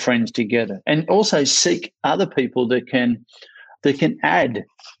put your friends together, and also seek other people that can add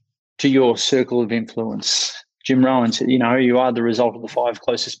to your circle of influence. Jim Rohn said, you are the result of the 5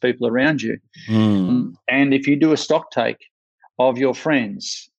 closest people around you. And if you do a stock take of your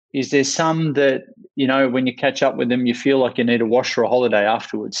friends, is there some that, when you catch up with them, you feel like you need a wash or a holiday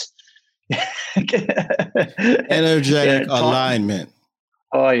afterwards? Energetic alignment.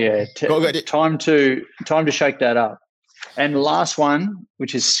 Oh, yeah. Time to shake that up. And the last one,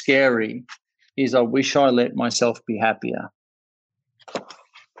 which is scary, is I wish I let myself be happier.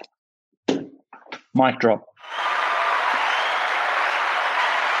 Mic drop.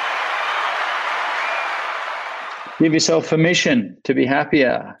 Give yourself permission to be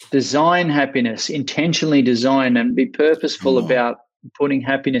happier. Design happiness, intentionally design, and be purposeful about putting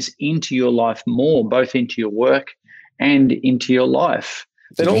happiness into your life more, both into your work and into your life.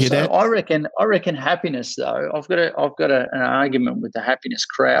 But also, I reckon happiness, though, I've got an argument with the happiness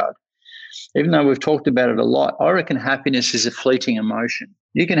crowd. Even though we've talked about it a lot, I reckon happiness is a fleeting emotion.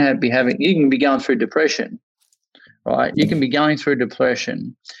 You can be going through depression, right? You can be going through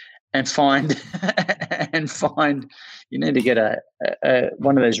depression and find you need to get a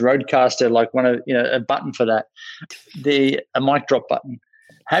one of those Rodecaster, like a button for that, a mic drop button.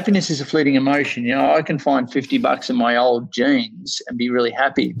 Happiness is a fleeting emotion. I can find $50 in my old jeans and be really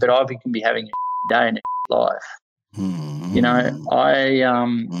happy, but I can be having a day in a life.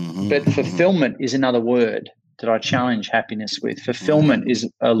 But fulfillment is another word that I challenge happiness with. Fulfillment is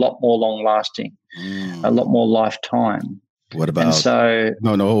a lot more long lasting, a lot more lifetime. What about? And so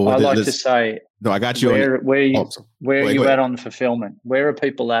I like to say, no, I got you. Where are you at on fulfillment? Where are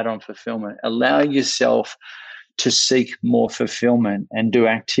people at on fulfillment? Allow yourself to seek more fulfillment and do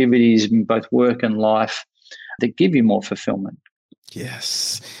activities in both work and life that give you more fulfillment.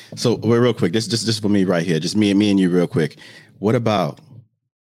 Yes. So real quick, this for me right here, just me and you real quick. What about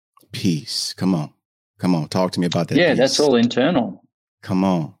peace? Come on. Talk to me about that. Yeah, peace. That's all internal. Come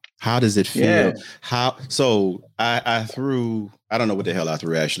on. How does it feel? Yeah. I threw, I don't know what the hell I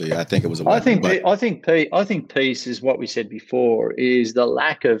threw, actually. I think it was a weapon, I think peace is what we said before, is the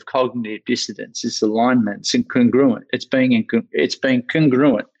lack of cognitive dissonance. It's alignment. It's congruent. It's being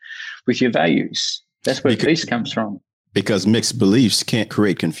congruent with your values. That's where peace comes from. Because mixed beliefs can't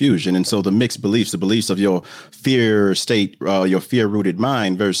create confusion. And so the mixed beliefs, the beliefs of your fear state, your fear-rooted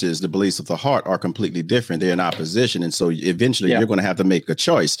mind versus the beliefs of the heart are completely different. They're in opposition. And so eventually you're going to have to make a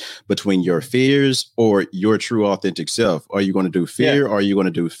choice between your fears or your true authentic self. Are you going to do fear or are you going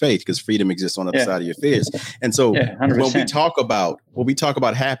to do faith? Because freedom exists on the other side of your fears. And so when we talk about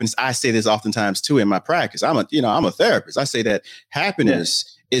happiness, I say this oftentimes too in my practice. I'm a therapist. I say that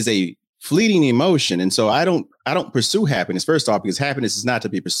happiness is a fleeting emotion. And so I don't pursue happiness, first off, because happiness is not to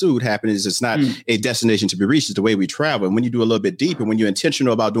be pursued. Happiness is not a destination to be reached. It's the way we travel. And when you do a little bit deeper, when you're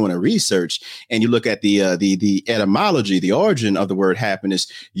intentional about doing a research and you look at the etymology, the origin of the word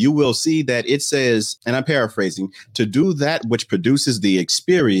happiness, you will see that it says, and I'm paraphrasing, to do that which produces the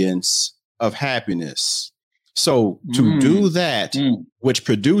experience of happiness. So to do that, which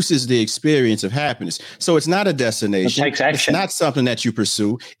produces the experience of happiness. So it's not a destination. It takes action. It's not something that you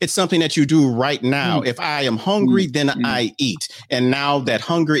pursue. It's something that you do right now. If I am hungry, then I eat. And now that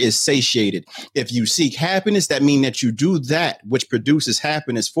hunger is satiated. If you seek happiness, that means that you do that which produces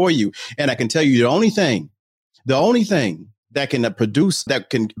happiness for you. And I can tell you the only thing that can produce, that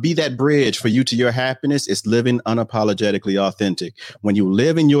can be that bridge for you to your happiness is living unapologetically authentic. When you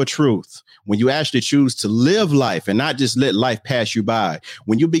live in your truth, when you actually choose to live life and not just let life pass you by,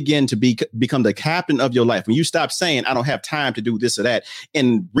 when you begin to become the captain of your life, when you stop saying, I don't have time to do this or that,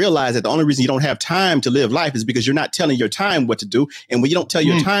 and realize that the only reason you don't have time to live life is because you're not telling your time what to do. And when you don't tell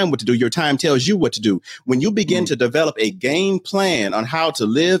your time what to do, your time tells you what to do. When you begin to develop a game plan on how to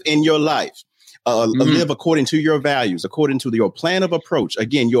live in your life, live according to your values, according to your plan of approach.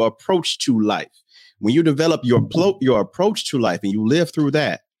 Again, your approach to life. When you develop your approach to life and you live through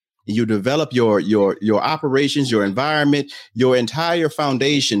that, and you develop your operations, your environment, your entire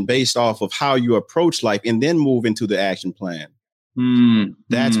foundation based off of how you approach life, and then move into the action plan.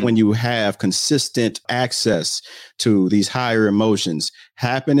 That's when you have consistent access to these higher emotions.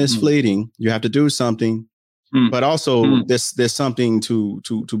 Happiness fleeting. You have to do something. But also there's something to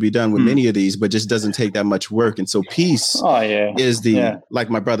be done with many of these, but just doesn't take that much work. And so peace is like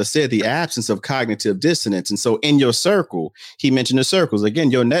my brother said, the absence of cognitive dissonance. And so in your circle, he mentioned the circles.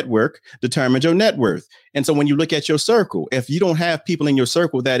 Again, your network determines your net worth. And so when you look at your circle, if you don't have people in your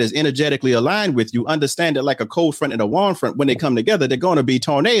circle that is energetically aligned with you, understand that like a cold front and a warm front, when they come together, they're going to be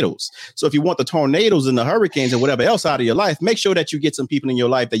tornadoes. So if you want the tornadoes and the hurricanes and whatever else out of your life, make sure that you get some people in your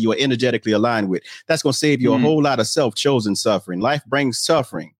life that you are energetically aligned with. That's going to save you a whole lot of self-chosen suffering. Life brings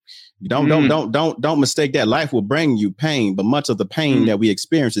suffering. Don't mistake that. Life will bring you pain, but much of the pain that we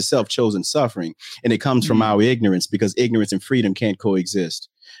experience is self-chosen suffering. And it comes from our ignorance, because ignorance and freedom can't coexist.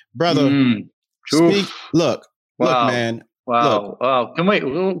 Brother, look, man. Wow. Wow.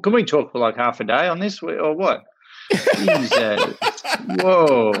 Can we talk for like half a day on this or what?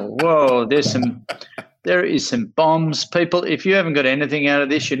 Whoa. There is some bombs. People, if you haven't got anything out of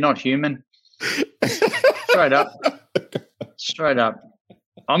this, you're not human. Straight up.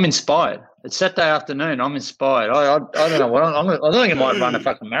 I'm inspired. It's Saturday afternoon. I'm inspired. I don't know what I think I might run a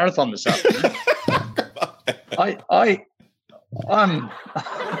fucking marathon this afternoon. I'm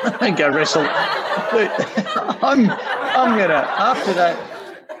gonna go wrestle. I'm gonna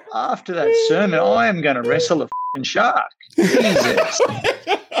after that sermon, I am gonna wrestle a fucking shark. Jesus.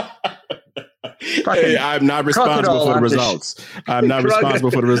 Hey, I'm not responsible for the results. I'm not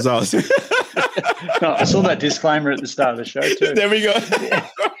responsible for the results. No, I saw that disclaimer at the start of the show too. There we go.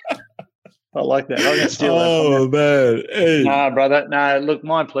 I like that. I'm going to steal that. Oh, man. Hey. Nah, brother. No, look,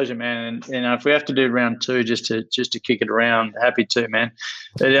 my pleasure, man. And, if we have to do round two just to kick it around, happy to, man.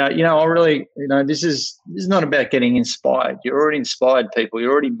 But, I really, this is not about getting inspired. You're already inspired, people.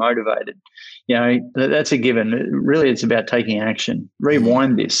 You're already motivated. That's a given. Really, it's about taking action.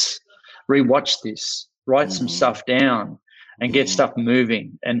 Rewind this. Rewatch this. Write some stuff down and get stuff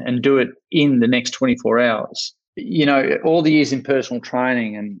moving and do it in the next 24 hours. All the years in personal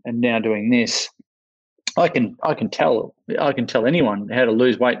training and now doing this, I can tell anyone how to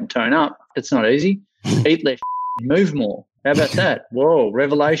lose weight and tone up. It's not easy. Eat less, move more. How about that? Whoa,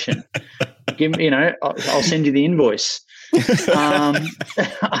 revelation. Give me, I'll send you the invoice.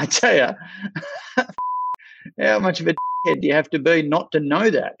 I tell you, how much of a head do you have to be not to know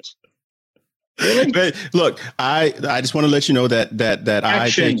that? Really? Look, I just want to let you know that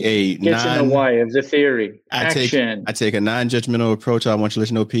Action I take a gets in the way of the theory. I take a non-judgmental approach. I want you to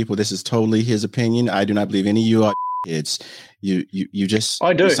listen to people. This is totally his opinion. I do not believe any of you are kids. You just.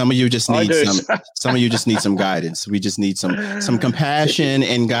 I do. Some of you just need some of you just need some guidance. We just need some compassion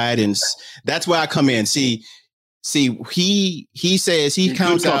and guidance. That's where I come in. See, he says he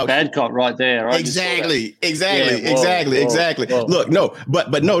counts out bad cop right there. Exactly. Whoa. Look, no,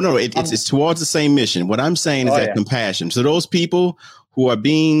 but no. It's towards the same mission. What I'm saying is that compassion. So those people who are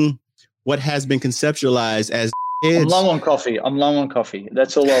being what has been conceptualized as I'm low on coffee.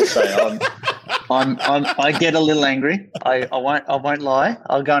 That's all I'll say. I get a little angry. I won't lie.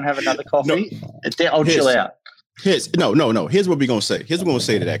 I'll go and have another coffee. I'll chill out. No. Here's what we're going to say. Here's what we're going to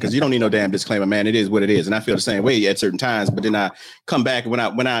say to that, because you don't need no damn disclaimer, man. It is what it is. And I feel the same way at certain times. But then I come back when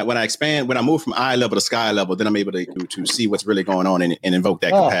I expand, when I move from eye level to sky level, then I'm able to see what's really going on and invoke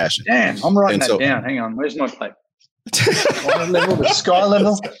that compassion. Damn, I'm writing that down. Hang on. Where's my plate? Eye level to sky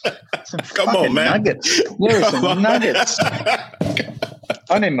level. Come on, man. Nuggets. There are some nuggets.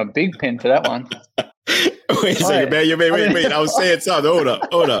 I need my big pen for that one. Wait a second, man. Wait. I was saying something. Hold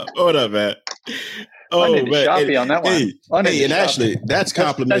up, man. I need a Sharpie on that one. And actually, that's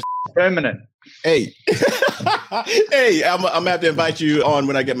compliment. That's permanent. Hey, I'm gonna have to invite you on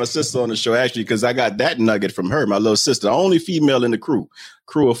when I get my sister on the show, actually, because I got that nugget from her, my little sister, the only female in the crew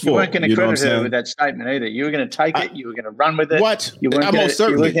of 4. You weren't going to credit her with that statement either. You were going to take it. You were going to run with it. What? I most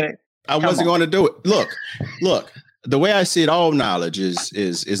certainly. I wasn't going to do it. Look. the way I see it, all knowledge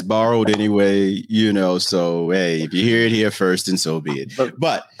is borrowed anyway, so hey, if you hear it here first, then so be it.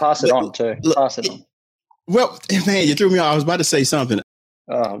 But pass it on too. Pass it on. Well, man, you threw me off. I was about to say something.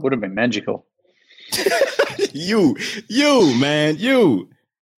 Oh, it would have been magical. you, man,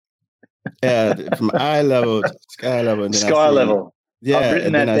 from eye level to sky level. And sky level. Yeah. I've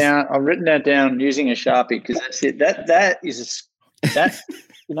written that down. I've written that down using a Sharpie because that's it. That is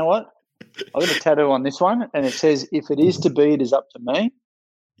you know what? I've got a tattoo on this one, and it says, "If it is to be, it is up to me."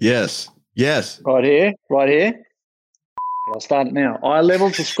 Yes. Right here. I'll start it now. Eye level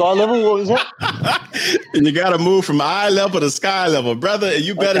to sky level. What was that? And you got to move from eye level to sky level, brother. And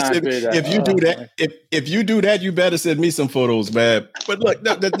you better if you do that. If you do that, you better send me some photos, man. But look,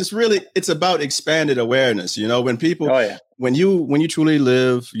 it's about expanded awareness. When people, when you truly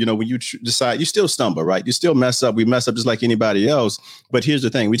live, when you decide, you still stumble, right? You still mess up. We mess up just like anybody else. But here's the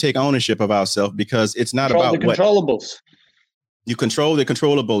thing: we take ownership of ourselves because it's not about the controllables. You control the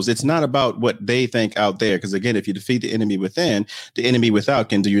controllables. It's not about what they think out there. Because again, if you defeat the enemy within, the enemy without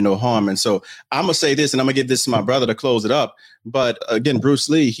can do you no harm. And so I'm going to say this, and I'm going to give this to my brother to close it up. But again, Bruce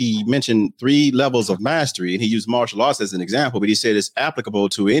Lee, he mentioned 3 levels of mastery, and he used martial arts as an example, but he said it's applicable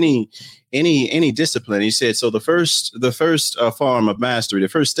to any discipline. He said, so the first form of mastery, the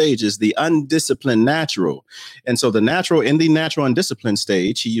first stage is the undisciplined natural. And so in the natural undisciplined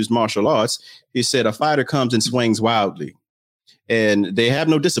stage, he used martial arts. He said a fighter comes and swings wildly. And they have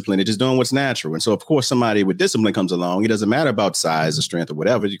no discipline. They're just doing what's natural. And so, of course, somebody with discipline comes along. It doesn't matter about size or strength or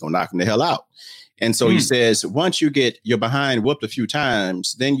whatever. You're going to knock them the hell out. And so he says, once you get your behind whooped a few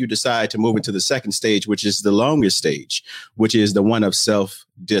times, then you decide to move into the second stage, which is the longest stage, which is the one of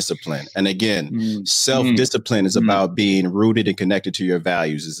self-discipline. And again, self-discipline is about being rooted and connected to your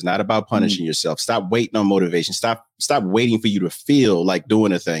values. It's not about punishing yourself. Stop waiting on motivation. Stop waiting for you to feel like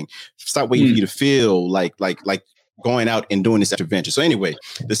doing a thing. Stop waiting for you to feel like going out and doing this adventure. So anyway,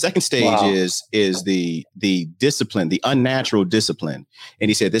 the second stage is the discipline, the unnatural discipline. And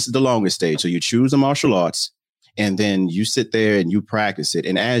he said, this is the longest stage. So you choose the martial arts, and then you sit there and you practice it.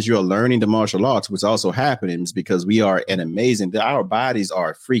 And as you're learning the martial arts, what's also happening is because our bodies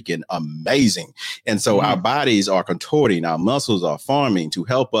are freaking amazing. And so our bodies are contorting, our muscles are forming to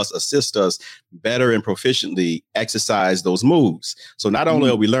help us, assist us better and proficiently exercise those moves. So not only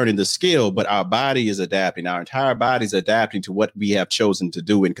are we learning the skill, but our body is adapting. Our entire body is adapting to what we have chosen to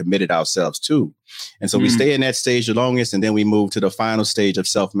do and committed ourselves to. And so we stay in that stage the longest, and then we move to the final stage of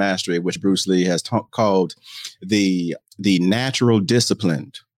self-mastery, which Bruce Lee has called the natural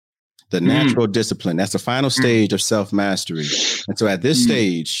discipline. The natural discipline. That's the final stage of self-mastery. And so at this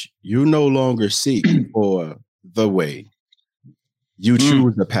stage, you no longer seek for the way. You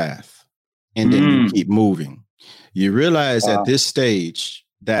choose the path, and then you keep moving. You realize at this stage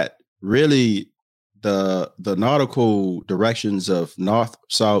that really the nautical directions of north,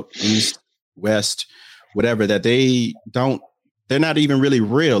 south, east, west, whatever, that they're not even really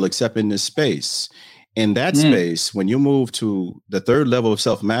real except in this space. In that space, when you move to the third level of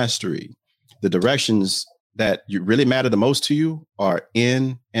self-mastery, the directions that you really matter the most to you are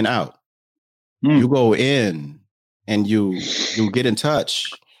in and out. You go in and you get in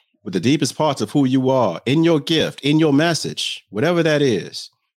touch with the deepest parts of who you are, in your gift, in your message, whatever that is.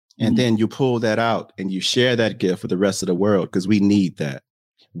 And then you pull that out and you share that gift with the rest of the world, because we need that.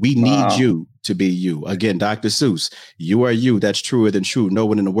 We need you to be you. Again, Dr. Seuss, you are you. That's truer than true. No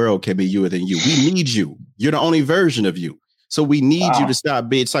one in the world can be youer than you. We need you. You're the only version of you. So we need you to stop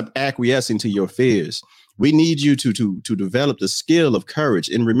acquiescing to your fears. We need you to develop the skill of courage.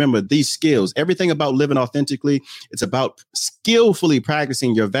 And remember, these skills, everything about living authentically, it's about skillfully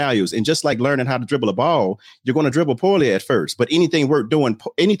practicing your values. And just like learning how to dribble a ball, you're going to dribble poorly at first, but anything worth doing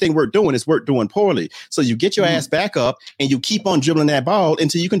is worth doing poorly. So you get your ass back up and you keep on dribbling that ball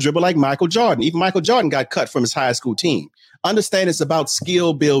until you can dribble like Michael Jordan. Even Michael Jordan got cut from his high school team. Understand, it's about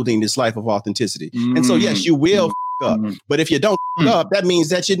skill building this life of authenticity. And so, yes, you will up, but if you don't up, that means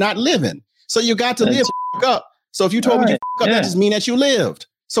that you're not living. So you got to live up. So if you told me you up, that just mean that you lived.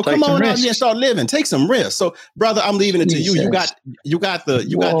 So come on out here and start living. Take some risks. So, brother, I'm leaving it to you. You got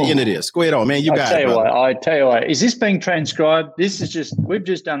the end of this. Go ahead on, man. I tell you what. Is this being transcribed? This is just. We've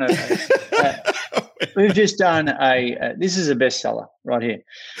just done this is a bestseller right here.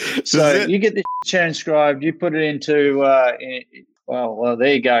 So you get this transcribed. You put it into. Well,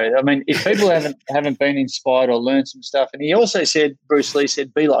 there you go. I mean, if people haven't been inspired or learned some stuff, and he also said, Bruce Lee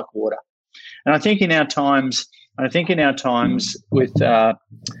said, be like water. And I think in our times with the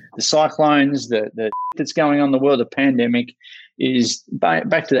cyclones, the that's going on in the world, the pandemic, is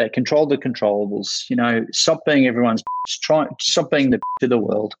back to that, control the controllables, stop being everyone's, stop being the to the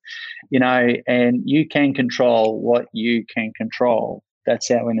world, and you can control what you can control. That's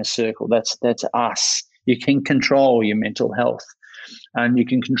our inner circle. That's us. You can control your mental health, and you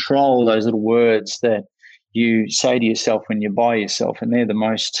can control those little words that you say to yourself when you're by yourself, and they're the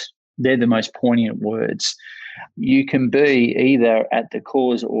most poignant words. You can be either at the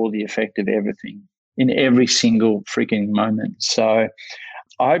cause or the effect of everything in every single freaking moment. So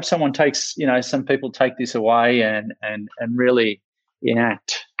I hope someone takes, some people take this away and really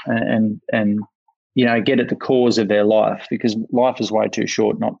enact and get at the cause of their life, because life is way too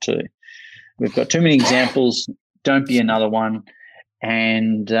short not to. We've got too many examples. Don't be another one,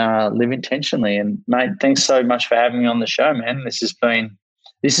 and live intentionally. And mate, thanks so much for having me on the show, man. This has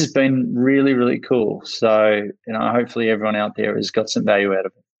been really, really cool. So, hopefully everyone out there has got some value out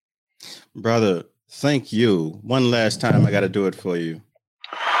of it. Brother, thank you. One last time, I got to do it for you.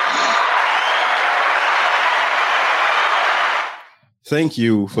 Thank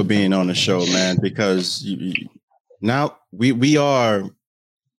you for being on the show, man, because now we are,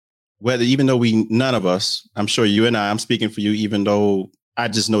 even though none of us, I'm sure you and I'm speaking for you, even though I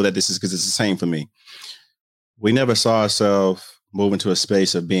just know that this is because it's the same for me. We never saw ourselves move into a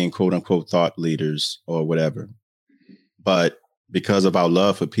space of being quote unquote thought leaders or whatever. But because of our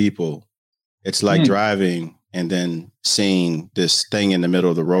love for people, it's like driving and then seeing this thing in the middle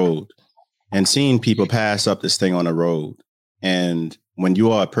of the road and seeing people pass up this thing on the road. And when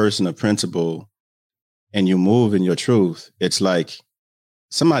you are a person of principle and you move in your truth, it's like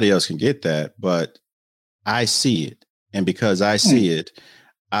somebody else can get that, but I see it. And because I see it,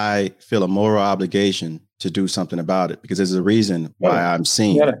 I feel a moral obligation to do something about it, because there's a reason why I'm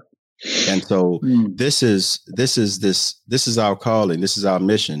seeing it. And so this is our calling. This is our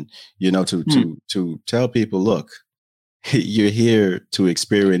mission, to tell people, look, you're here to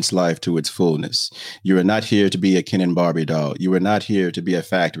experience life to its fullness. You are not here to be a Ken and Barbie doll. You are not here to be a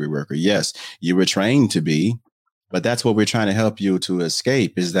factory worker. Yes, you were trained to be, but that's what we're trying to help you to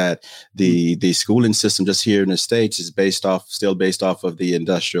escape, is that the schooling system just here in the States is still based off of the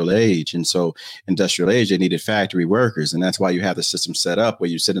industrial age. And so industrial age, they needed factory workers. And that's why you have the system set up where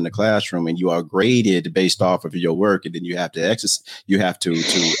you sit in the classroom and you are graded based off of your work. And then you have to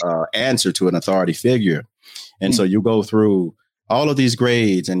answer to an authority figure. And so you go through all of these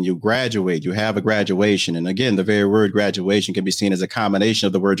grades and you graduate, you have a graduation. And again, the very word graduation can be seen as a combination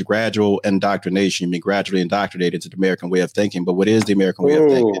of the words gradual indoctrination. You mean gradually indoctrinated into the American way of thinking. But what is the American way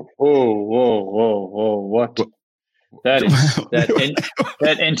of thinking? Whoa. What?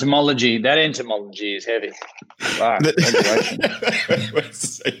 That entomology is heavy. Wow.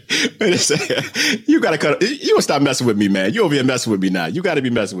 Wait a second. You gotta cut. You gonna stop messing with me, man. You over here messing with me now. You got to be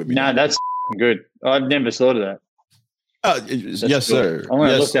messing with me. No, that's good. I've never thought of that. Yes, sir. I'm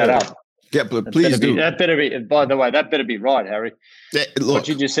going to look that up. Yeah, but please do. That better be. By the way, that better be right, Harry. Look, what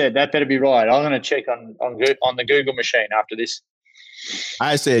you just said, that better be right. I'm going to check on the Google machine after this.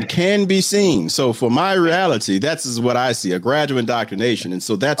 I said can be seen. So for my reality, that's what I see, a graduate indoctrination. And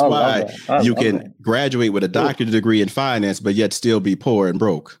so that's why you can graduate with a doctorate degree in finance, but yet still be poor and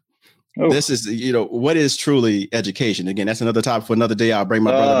broke. Ooh. This is, what is truly education? Again, that's another topic for another day. I'll bring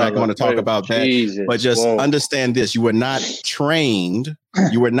my brother back on to talk about that. But just understand this. You were not trained.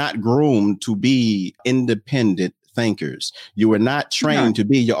 You were not groomed to be independent thinkers. You were not trained to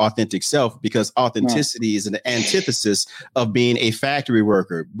be your authentic self, because authenticity is an antithesis of being a factory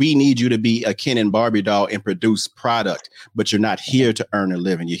worker. We need you to be a Ken and Barbie doll and produce product, but you're not here to earn a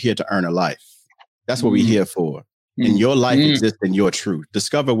living. You're here to earn a life. That's what we're here for. And your life exists in your truth.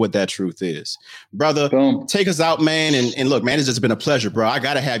 Discover what that truth is. Brother, take us out, man. And look, man, it's just been a pleasure, bro. I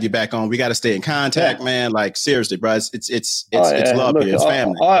got to have you back on. We got to stay in contact, man. Like, seriously, bro. It's love here. It's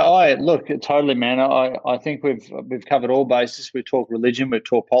family. Look, totally, man. I think we've covered all bases. We've talked religion. We've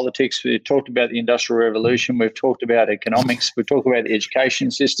talked politics. We've talked about the Industrial Revolution. We've talked about economics. We've talked about the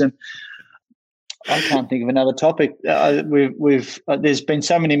education system. I can't think of another topic. There's been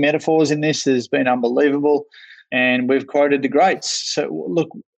so many metaphors in this. There's been unbelievable. And we've quoted the greats. So, look,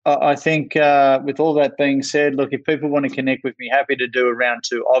 I think with all that being said, look, if people want to connect with me, happy to do a round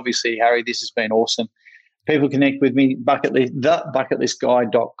two. Obviously, Harry, this has been awesome. People connect with me,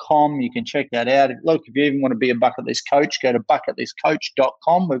 thebucketlistguy.com. You can check that out. Look, if you even want to be a bucket list coach, go to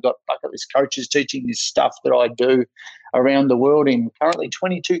bucketlistcoach.com. We've got bucket list coaches teaching this stuff that I do around the world in currently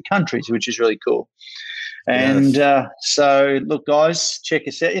 22 countries, which is really cool. And so, look, guys, check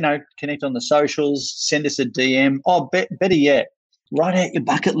us out, connect on the socials, send us a DM. Oh, better yet, write out your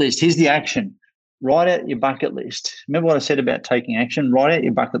bucket list. Here's the action. Write out your bucket list. Remember what I said about taking action? Write out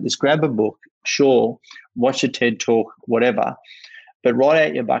your bucket list. Grab a book, sure, watch a TED talk, whatever, but write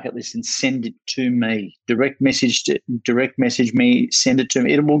out your bucket list and send it to me. Direct message me, send it to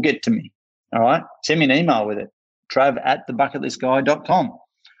me. It will get to me. All right? Send me an email with it. trav@thebucketlistguy.com.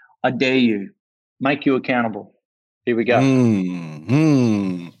 I dare you. Make you accountable. Here we go.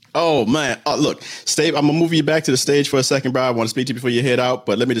 Oh, man. Look, Steve, I'm going to move you back to the stage for a second, bro. I want to speak to you before you head out,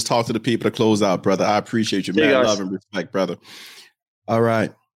 but let me just talk to the people to close out, brother. I appreciate you, man. Love and respect, brother. All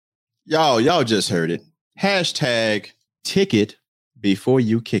right. Y'all just heard it. Hashtag tick it before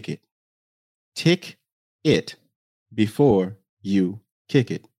you kick it. Tick it before you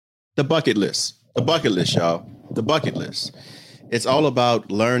kick it. The bucket list. The bucket list, y'all. The bucket list. It's all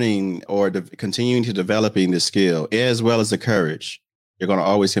about learning or continuing to developing the skill as well as the courage. You're going to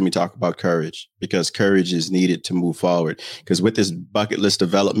always hear me talk about courage because courage is needed to move forward. Because with this bucket list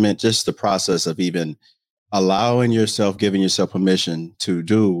development, just the process of even allowing yourself, giving yourself permission to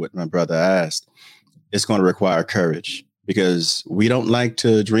do what my brother asked, it's going to require courage because we don't like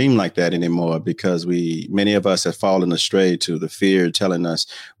to dream like that anymore because many of us have fallen astray to the fear telling us,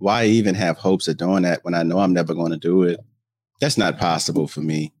 why even have hopes of doing that when I know I'm never going to do it? That's not possible for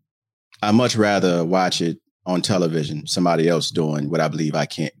me. I much rather watch it on television, somebody else doing what I believe I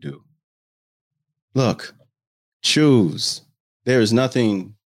can't do. Look, choose. There is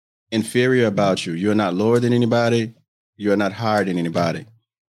nothing inferior about you. You're not lower than anybody. You're not higher than anybody.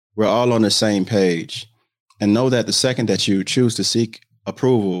 We're all on the same page. And know that the second that you choose to seek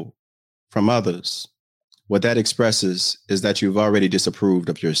approval from others, what that expresses is that you've already disapproved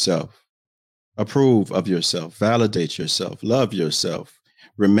of yourself. Approve of yourself, validate yourself, love yourself,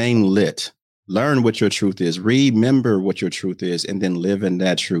 remain lit, learn what your truth is, remember what your truth is, and then live in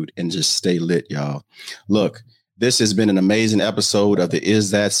that truth and just stay lit, y'all. Look, this has been an amazing episode of the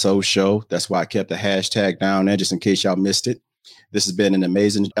Is That So Show. That's why I kept the hashtag down there just in case y'all missed it. This has been an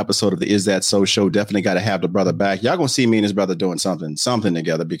amazing episode of the Is That So Show. Definitely got to have the brother back. Y'all going to see me and his brother doing something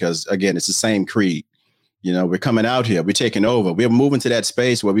together because, again, it's the same creed. You know, we're coming out here. We're taking over. We're moving to that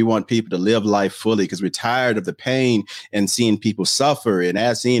space where we want people to live life fully because we're tired of the pain and seeing people suffer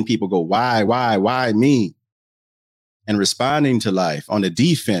and seeing people go, why me? And responding to life on the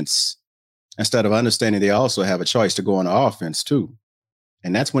defense instead of understanding they also have a choice to go on the offense too.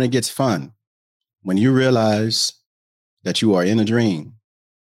 And that's when it gets fun. When you realize that you are in a dream.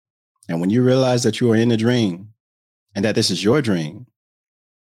 And when you realize that you are in a dream and that this is your dream,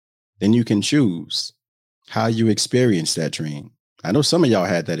 then you can choose how you experience that dream. I know some of y'all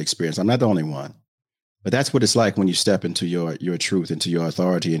had that experience. I'm not the only one. But that's what it's like when you step into your truth, into your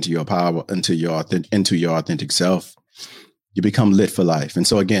authority, into your power, into your authentic self. You become lit for life. And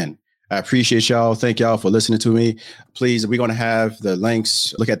so again, I appreciate y'all. Thank y'all for listening to me. Please, we're going to have the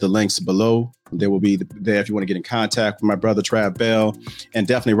links. Look at the links below. There will be there if you want to get in contact with my brother, Trav Bell. And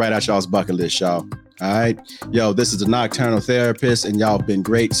definitely write out y'all's bucket list, y'all. All right. Yo, this is the Nocturnal Therapist, and y'all been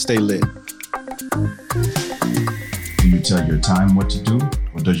great. Stay lit. Do you tell your time what to do,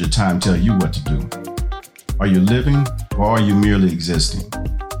 or does your time tell you what to do? Are you living, or are you merely existing?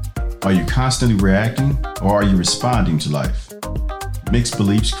 Are you constantly reacting, or are you responding to life? Mixed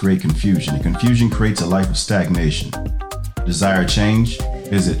beliefs create confusion, and confusion creates a life of stagnation. Desire change?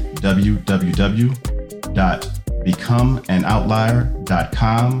 Visit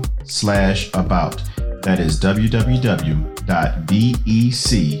www.becomeanoutlier.com/about. That is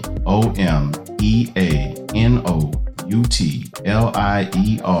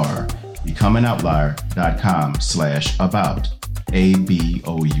www.becomeanoutlier, becomeanoutlier.com/about,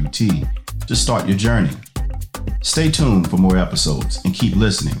 ABOUT, to start your journey. Stay tuned for more episodes and keep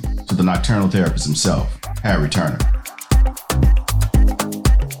listening to the Nocturnal Therapist himself, Harry Turner.